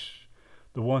names,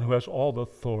 the one who has all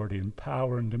authority and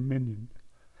power and dominion,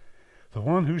 the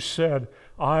one who said,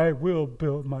 I will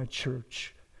build my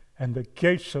church, and the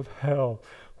gates of hell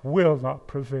will not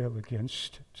prevail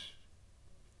against it.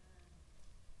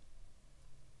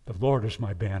 The Lord is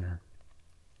my banner.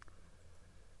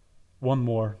 One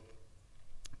more.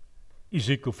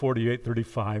 Ezekiel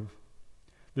 48:35.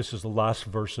 This is the last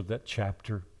verse of that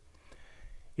chapter.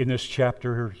 In this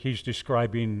chapter, he's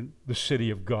describing the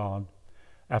city of God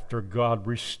after God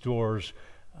restores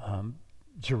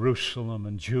Jerusalem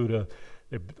and Judah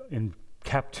in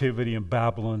captivity in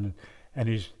Babylon, and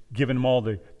he's given them all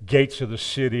the gates of the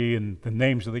city and the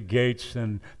names of the gates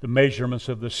and the measurements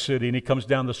of the city. And he comes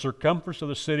down, the circumference of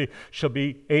the city shall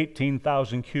be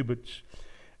 18,000 cubits.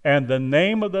 And the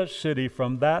name of that city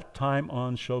from that time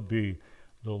on shall be,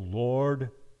 the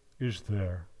Lord is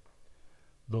there.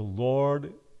 The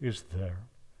Lord is there.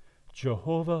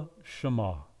 Jehovah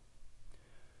Shammah.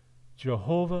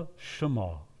 Jehovah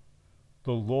Shammah.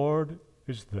 The Lord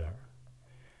is there.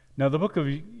 Now, the book of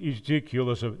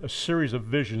Ezekiel is a series of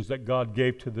visions that God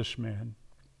gave to this man.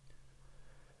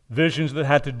 Visions that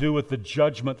had to do with the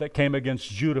judgment that came against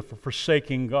Judah for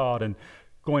forsaking God and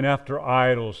going after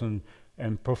idols and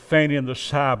profaning the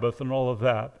Sabbath and all of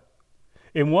that.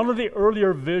 In one of the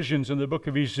earlier visions in the book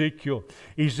of Ezekiel,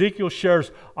 Ezekiel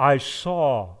shares, I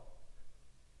saw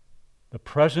the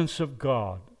presence of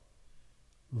God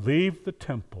leave the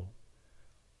temple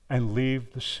and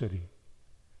leave the city.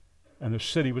 And the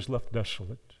city was left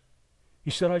desolate.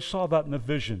 He said, I saw that in a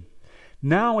vision.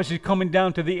 Now, as he's coming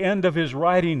down to the end of his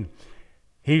writing,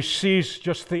 he sees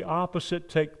just the opposite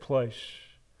take place.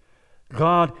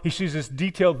 He sees this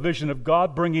detailed vision of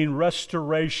God bringing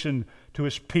restoration to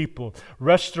his people,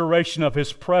 restoration of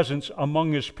his presence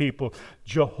among his people.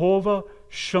 Jehovah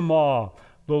Shammah,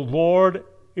 the Lord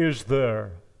is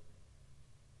there.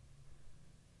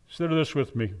 Consider this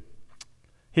with me.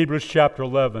 Hebrews chapter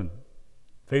 11,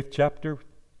 faith chapter.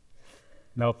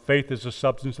 Now, faith is the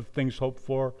substance of things hoped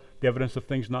for, the evidence of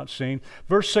things not seen.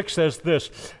 Verse 6 says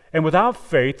this, and without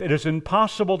faith it is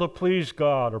impossible to please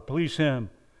God or please him.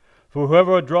 For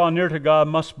whoever would draw near to God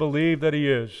must believe that he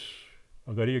is,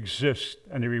 or that he exists,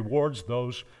 and he rewards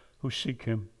those who seek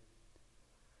him.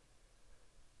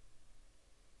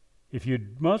 If you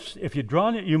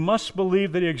draw near, you must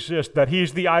believe that he exists, that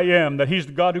he's the I am, that he's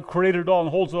the God who created it all and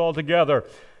holds it all together.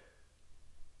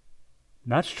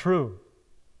 And that's true.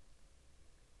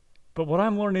 But what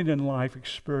I'm learning in life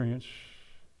experience,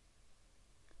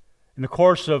 in the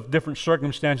course of different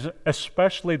circumstances,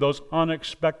 especially those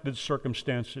unexpected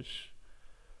circumstances,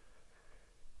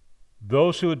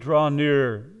 those who would draw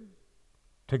near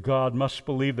to God must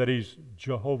believe that he's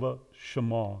Jehovah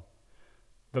Shammah,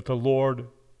 that the Lord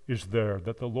is there,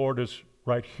 that the Lord is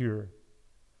right here.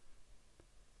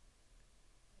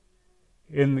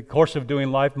 In the course of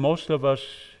doing life, most of us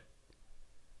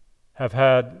have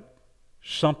had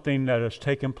something that has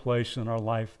taken place in our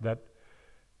life that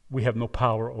we have no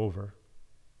power over.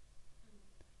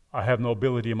 I have no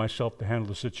ability in myself to handle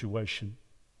the situation.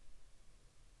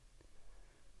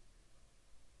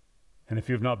 And if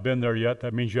you've not been there yet,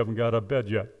 that means you haven't got out of bed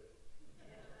yet.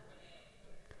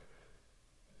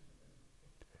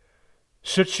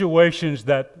 Situations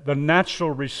that the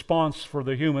natural response for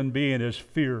the human being is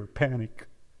fear, panic,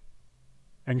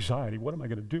 anxiety. What am I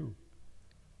going to do?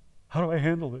 How do I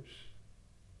handle this?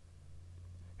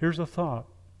 Here's a thought.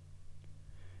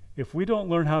 If we don't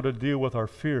learn how to deal with our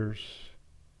fears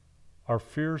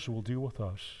will deal with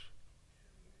us.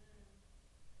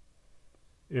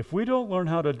 If we don't learn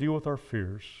how to deal with our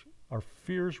fears Our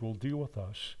fears will deal with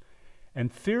us.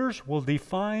 And fears will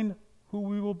define who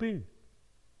we will be.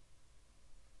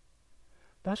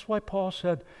 That's why Paul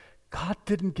said, God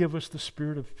didn't give us the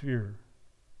spirit of fear,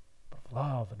 but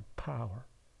love and power.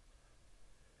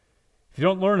 If you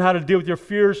don't learn how to deal with your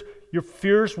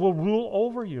fears will rule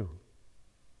over you.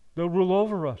 They'll rule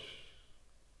over us.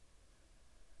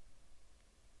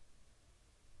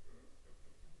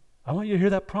 I want you to hear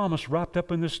that promise wrapped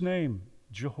up in this name,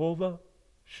 Jehovah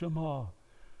Shammah.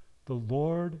 The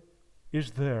Lord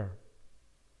is there.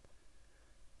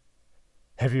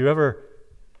 Have you ever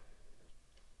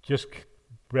just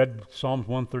read Psalms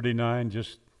 139,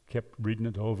 just kept reading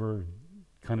it over,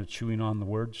 kind of chewing on the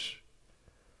words?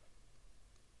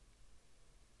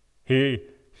 He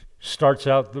starts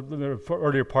out the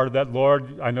earlier part of that,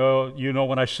 Lord, I know, you know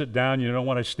when I sit down, you know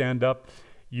when I stand up,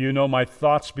 you know my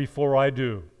thoughts before I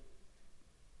do.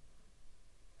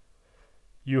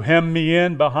 You hem me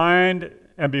in behind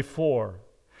and before.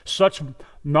 Such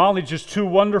knowledge is too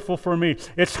wonderful for me.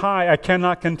 It's high, I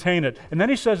cannot contain it. And then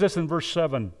he says this in verse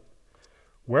 7.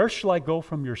 Where shall I go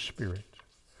from your spirit?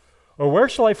 Or where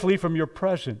shall I flee from your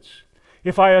presence?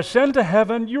 If I ascend to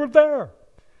heaven, you're there.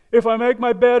 If I make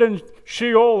my bed in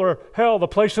Sheol or hell, the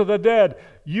place of the dead,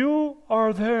 you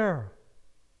are there.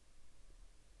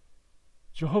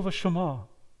 Jehovah Shammah.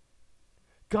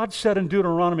 God said in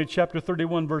Deuteronomy chapter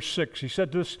 31, verse 6, he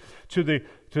said this to the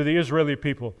Israeli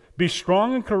people, be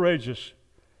strong and courageous.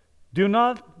 Do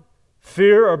not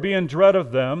fear or be in dread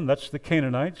of them, that's the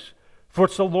Canaanites, for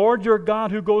it's the Lord your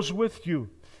God who goes with you.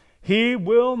 He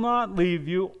will not leave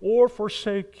you or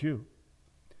forsake you.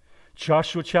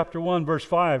 Joshua chapter 1, verse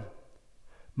 5,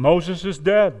 Moses is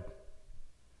dead.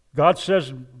 God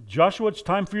says, Joshua, it's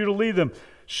time for you to lead them.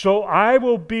 So I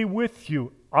will be with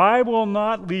you. I will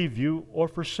not leave you or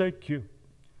forsake you.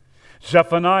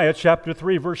 Zephaniah chapter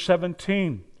 3, verse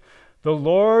 17. The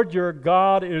Lord your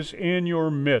God is in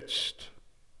your midst,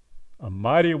 a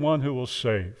mighty one who will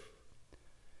save.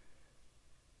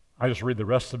 I just read the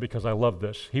rest of it because I love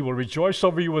this. He will rejoice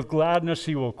over you with gladness.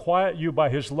 He will quiet you by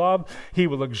his love. He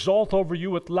will exult over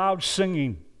you with loud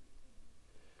singing.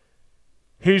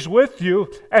 He's with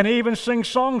you, and he even sings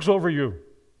songs over you.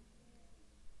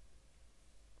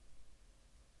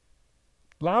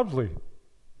 Loudly.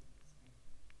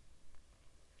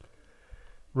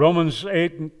 Romans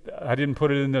 8, I didn't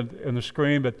put it in the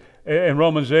screen, but in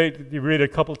Romans 8, you read it a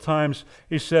couple times,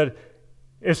 he said,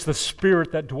 it's the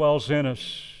Spirit that dwells in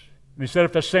us. And he said,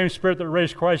 if the same Spirit that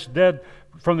raised Christ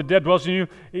from the dead dwells in you,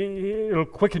 it'll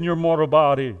quicken your mortal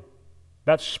body.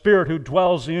 That Spirit who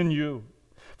dwells in you.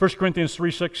 1 Corinthians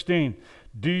 3:16,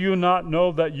 do you not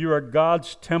know that you are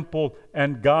God's temple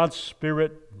and God's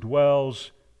Spirit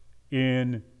dwells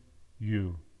in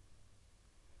you?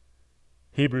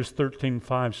 Hebrews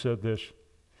 13:5 said this,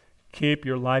 keep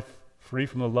your life free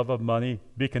from the love of money,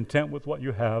 be content with what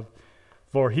you have,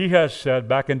 for he has said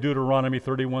back in Deuteronomy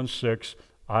 31:6,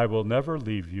 I will never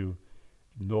leave you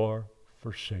nor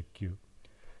forsake you.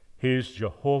 He's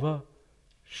Jehovah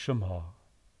Shammah.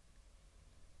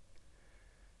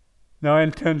 Now I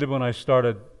intended when I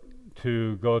started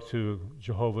to go to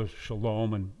Jehovah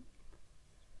Shalom and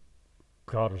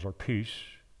God is our peace,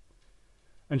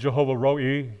 and Jehovah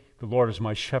Roi, the Lord is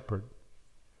my shepherd.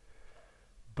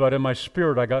 But in my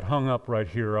spirit, I got hung up right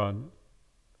here on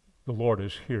the Lord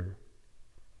is here.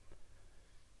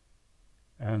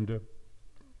 And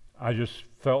I just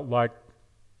felt like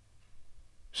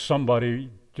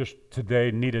somebody just today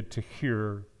needed to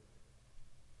hear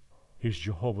he's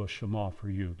Jehovah Shammah for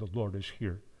you. The Lord is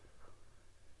here.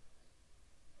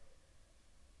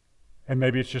 And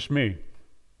maybe it's just me.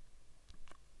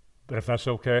 But if that's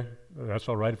okay, that's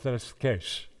all right if that's the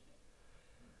case.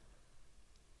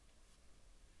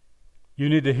 You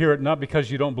need to hear it not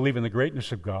because you don't believe in the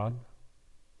greatness of God.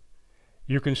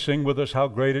 You can sing with us how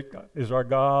great is our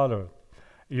God, or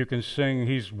you can sing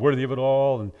he's worthy of it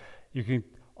all, and you can,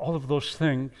 all of those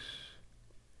things,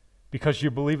 because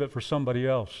you believe it for somebody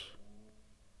else.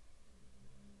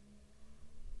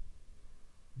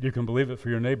 You can believe it for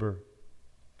your neighbor.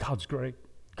 God's great.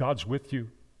 God's with you.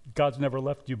 God's never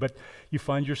left you, but you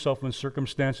find yourself in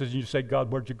circumstances and you say,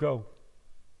 God, where'd you go?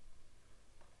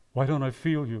 Why don't I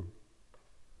feel you?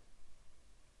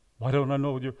 Why don't I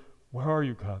know you? Where are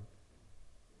you, God?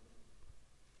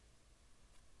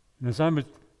 And as I'm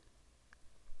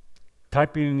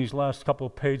typing in these last couple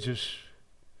of pages,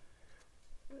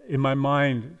 in my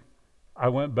mind, I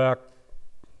went back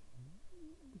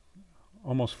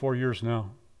almost 4 years now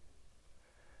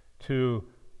to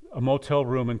a motel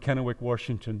room in Kennewick,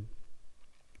 Washington,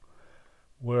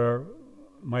 where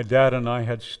my dad and I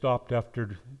had stopped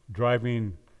after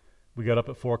driving We got up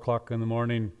at 4 o'clock in the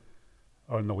morning.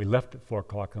 Oh no, we left at 4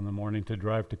 o'clock in the morning to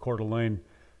drive to Coeur d'Alene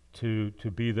to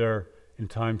be there in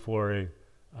time for a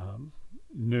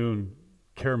noon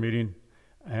care meeting,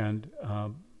 and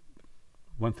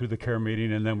went through the care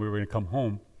meeting, and then we were going to come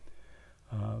home.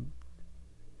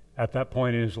 At that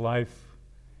point in his life,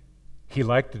 he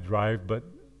liked to drive, but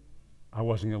I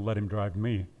wasn't going to let him drive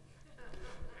me.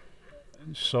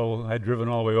 So I'd driven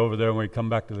all the way over there, and we come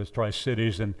back to the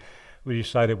Tri-Cities, and we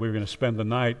decided we were going to spend the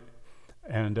night.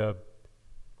 And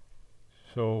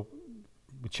so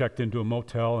we checked into a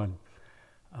motel, and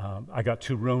I got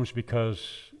 2 rooms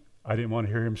because I didn't want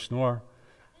to hear him snore.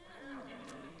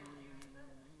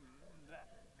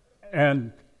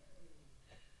 And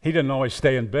he didn't always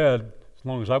stay in bed as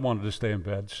long as I wanted to stay in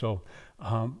bed. So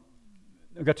I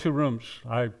got 2 rooms.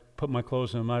 I put my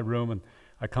clothes in my room, and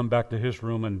I come back to his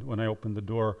room, and when I open the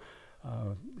door,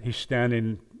 he's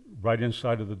standing right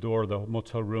inside of the door of the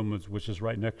motel room, which is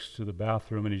right next to the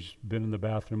bathroom, and he's been in the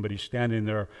bathroom, but he's standing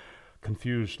there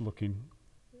confused looking,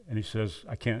 and he says,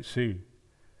 "I can't see."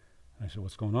 I said,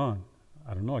 "What's going on?"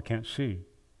 "I don't know, I can't see."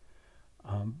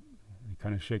 He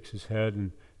kind of shakes his head,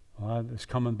 and it's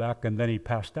coming back, and then he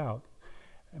passed out.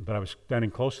 But I was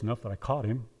standing close enough that I caught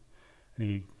him, and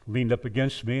he leaned up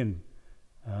against me, and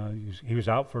he was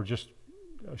out for just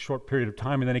a short period of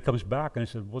time, and then he comes back, and I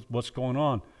said, "What's going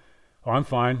on?" "Oh, I'm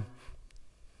fine."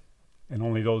 And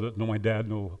only those that know my dad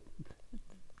know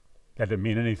that didn't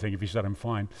mean anything if he said I'm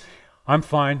fine. "I'm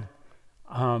fine."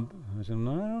 I said,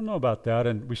 "No, I don't know about that."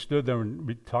 And we stood there and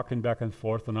we talking back and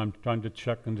forth, and I'm trying to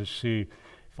check and to see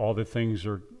if all the things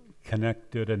are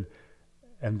connected.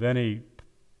 And then he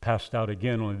passed out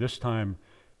again, only this time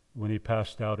when he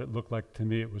passed out, it looked like to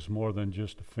me it was more than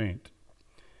just a faint,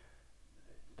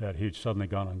 that he'd suddenly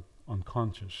gone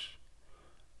unconscious.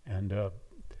 And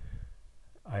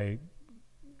I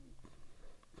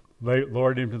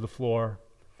lowered him to the floor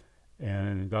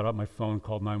and got out my phone,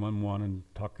 called 911, and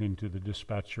talking to the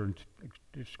dispatcher and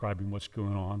describing what's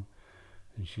going on.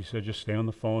 And she said, "Just stay on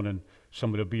the phone and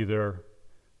somebody will be there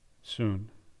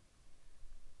soon."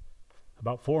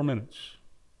 About 4 minutes,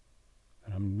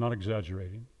 and I'm not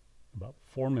exaggerating, about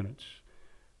 4 minutes,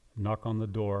 knock on the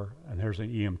door, and there's an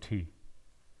EMT.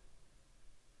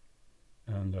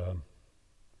 And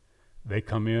they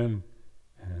come in,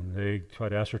 and they try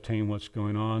to ascertain what's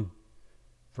going on.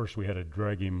 First, we had to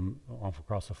drag him off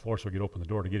across the floor so we could open the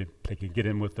door to get him. They could get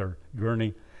in with their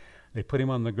gurney. They put him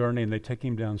on the gurney, and they take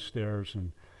him downstairs.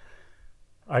 And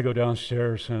I go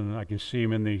downstairs, and I can see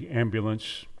him in the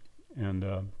ambulance. And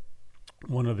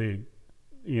one of the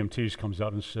EMTs comes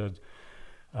out and said,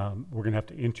 "We're going to have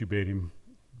to intubate him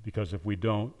because if we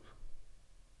don't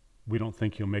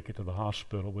think he'll make it to the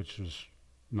hospital," which is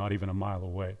not even a mile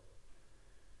away.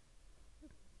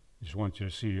 Just want you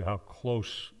to see how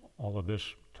close all of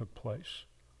this took place.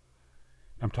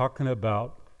 I'm talking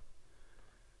about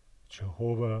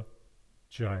Jehovah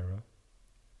Jireh,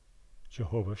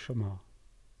 Jehovah Shammah.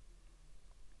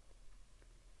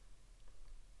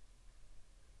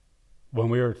 When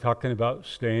we were talking about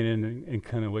staying in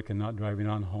Kennewick and not driving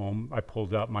on home, I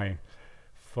pulled out my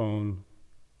phone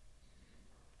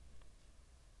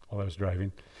while I was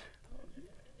driving,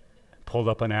 pulled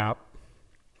up an app,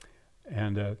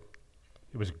 and it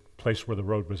was a place where the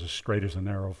road was as straight as an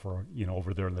arrow for,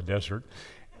 over there in the desert.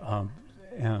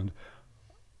 And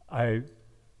I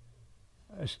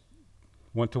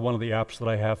went to one of the apps that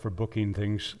I have for booking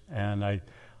things, and I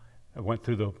went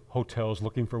through the hotels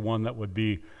looking for one that would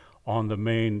be on the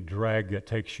main drag that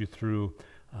takes you through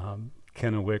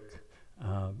Kennewick,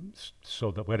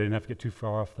 so that we didn't have to get too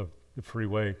far off the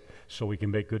freeway, so we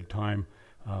can make good time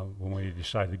when we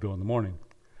decide to go in the morning.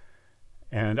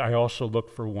 And I also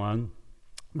looked for one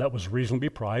that was reasonably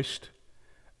priced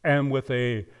and with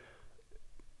a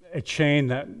chain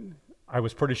that I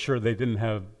was pretty sure they didn't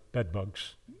have bed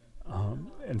bugs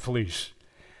and fleas.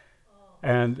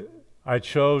 And I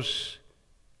chose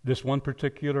this one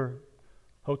particular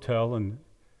hotel and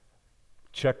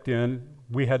checked in.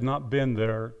 We had not been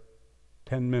there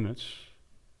 10 minutes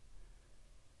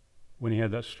when he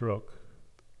had that stroke.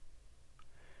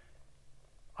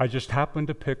 I just happened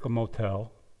to pick a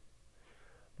motel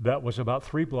that was about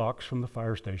 3 blocks from the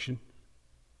fire station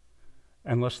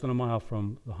and less than a mile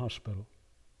from the hospital.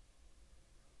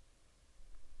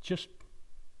 Just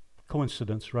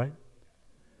coincidence, right?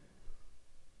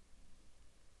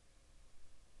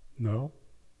 No.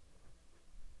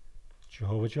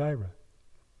 Jehovah Jireh.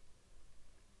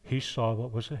 He saw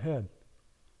what was ahead.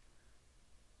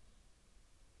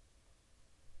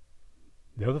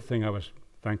 The other thing I was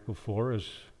thankful for is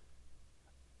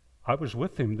I was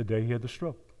with him the day he had the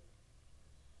stroke.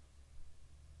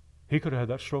 He could have had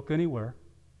that stroke anywhere.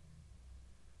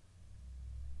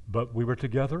 But we were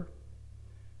together.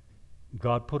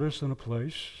 God put us in a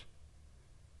place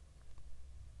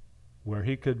where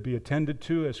he could be attended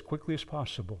to as quickly as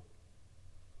possible.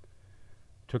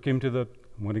 Took him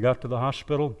when he got to the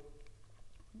hospital,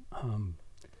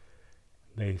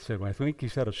 they said, well, I think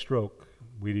he's had a stroke.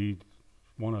 We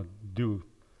want to do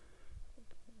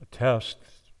a test.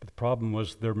 But the problem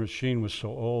was their machine was so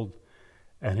old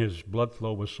and his blood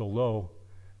flow was so low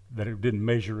that it didn't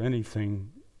measure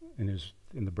anything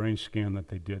in the brain scan that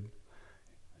they did.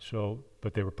 So,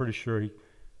 but they were pretty sure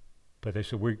but they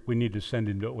said, we need to send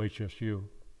him to OHSU.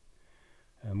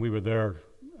 And we were there,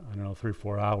 3 or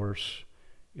 4 hours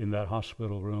in that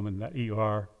hospital room, in that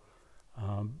ER.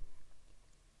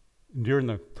 During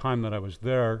the time that I was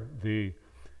there, the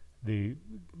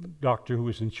doctor who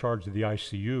was in charge of the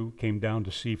ICU came down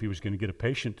to see if he was going to get a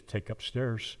patient to take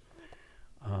upstairs.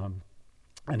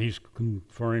 And he's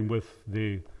conferring with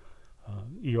the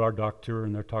ER doctor,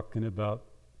 and they're talking about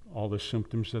all the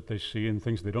symptoms that they see and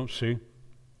things they don't see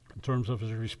in terms of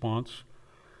his response.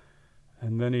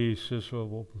 And then he says,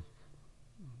 well,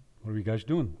 what are you guys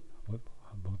doing?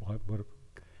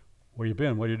 Where you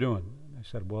been? What are you doing? And I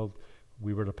said, well,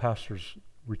 we were at a pastor's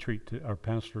retreat, our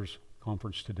pastor's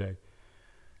conference today.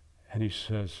 And he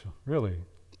says, really?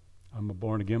 I'm a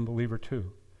born-again believer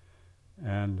too.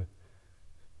 And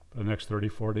for the next 30,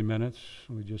 40 minutes,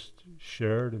 we just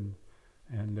shared, and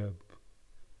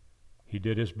he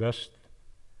did his best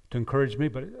to encourage me.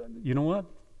 But you know what?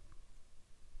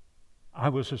 I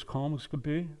was as calm as could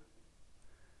be.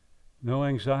 No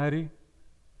anxiety,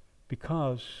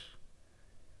 because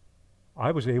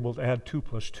I was able to add 2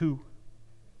 plus 2.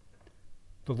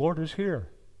 The Lord is here.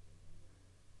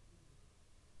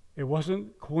 It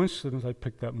wasn't coincidence I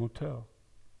picked that motel.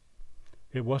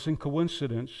 It wasn't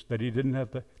coincidence that he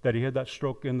had that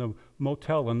stroke in the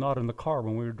motel and not in the car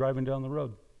when we were driving down the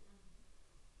road.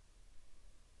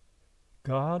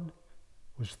 God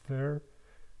was there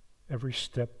every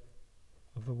step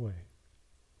of the way.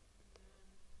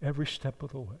 Every step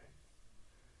of the way.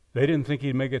 They didn't think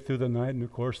he'd make it through the night, and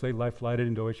of course they life-flighted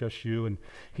into OHSU, and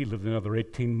he lived another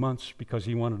 18 months because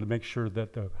he wanted to make sure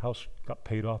that the house got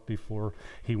paid off before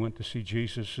he went to see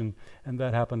Jesus, and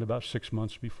that happened about 6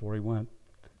 months before he went.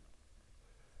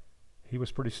 He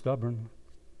was pretty stubborn.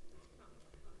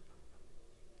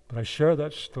 But I share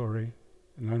that story,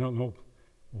 and I don't know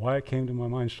why it came to my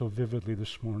mind so vividly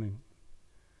this morning.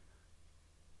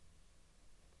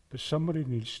 But somebody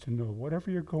needs to know,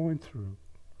 whatever you're going through,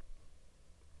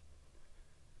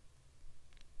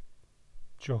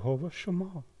 Jehovah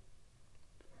Shammah,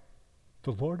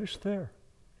 the Lord is there.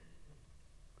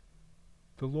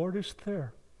 The Lord is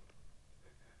there.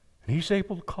 And he's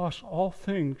able to cause all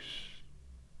things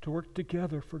to work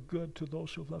together for good to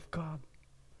those who love God.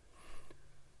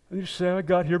 And you say, I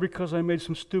got here because I made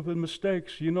some stupid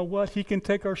mistakes. You know what? He can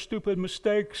take our stupid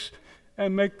mistakes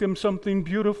and make them something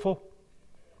beautiful.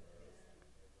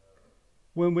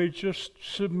 When we just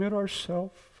submit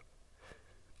ourselves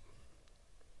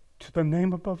to the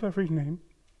name above every name,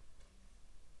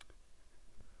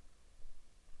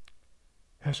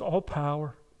 has all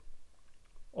power,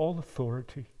 all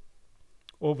authority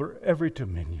over every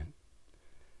dominion.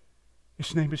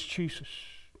 His name is Jesus.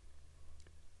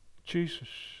 Jesus.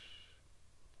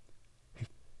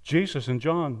 Jesus and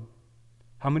John,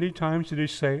 how many times did he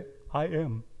say, I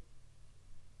am?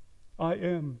 I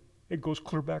am. It goes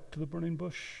clear back to the burning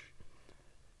bush.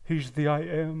 He's the I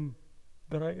am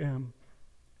that I am.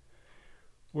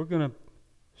 We're going to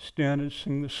stand and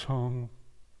sing the song,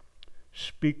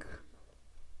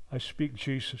 I speak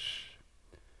Jesus.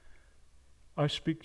 I speak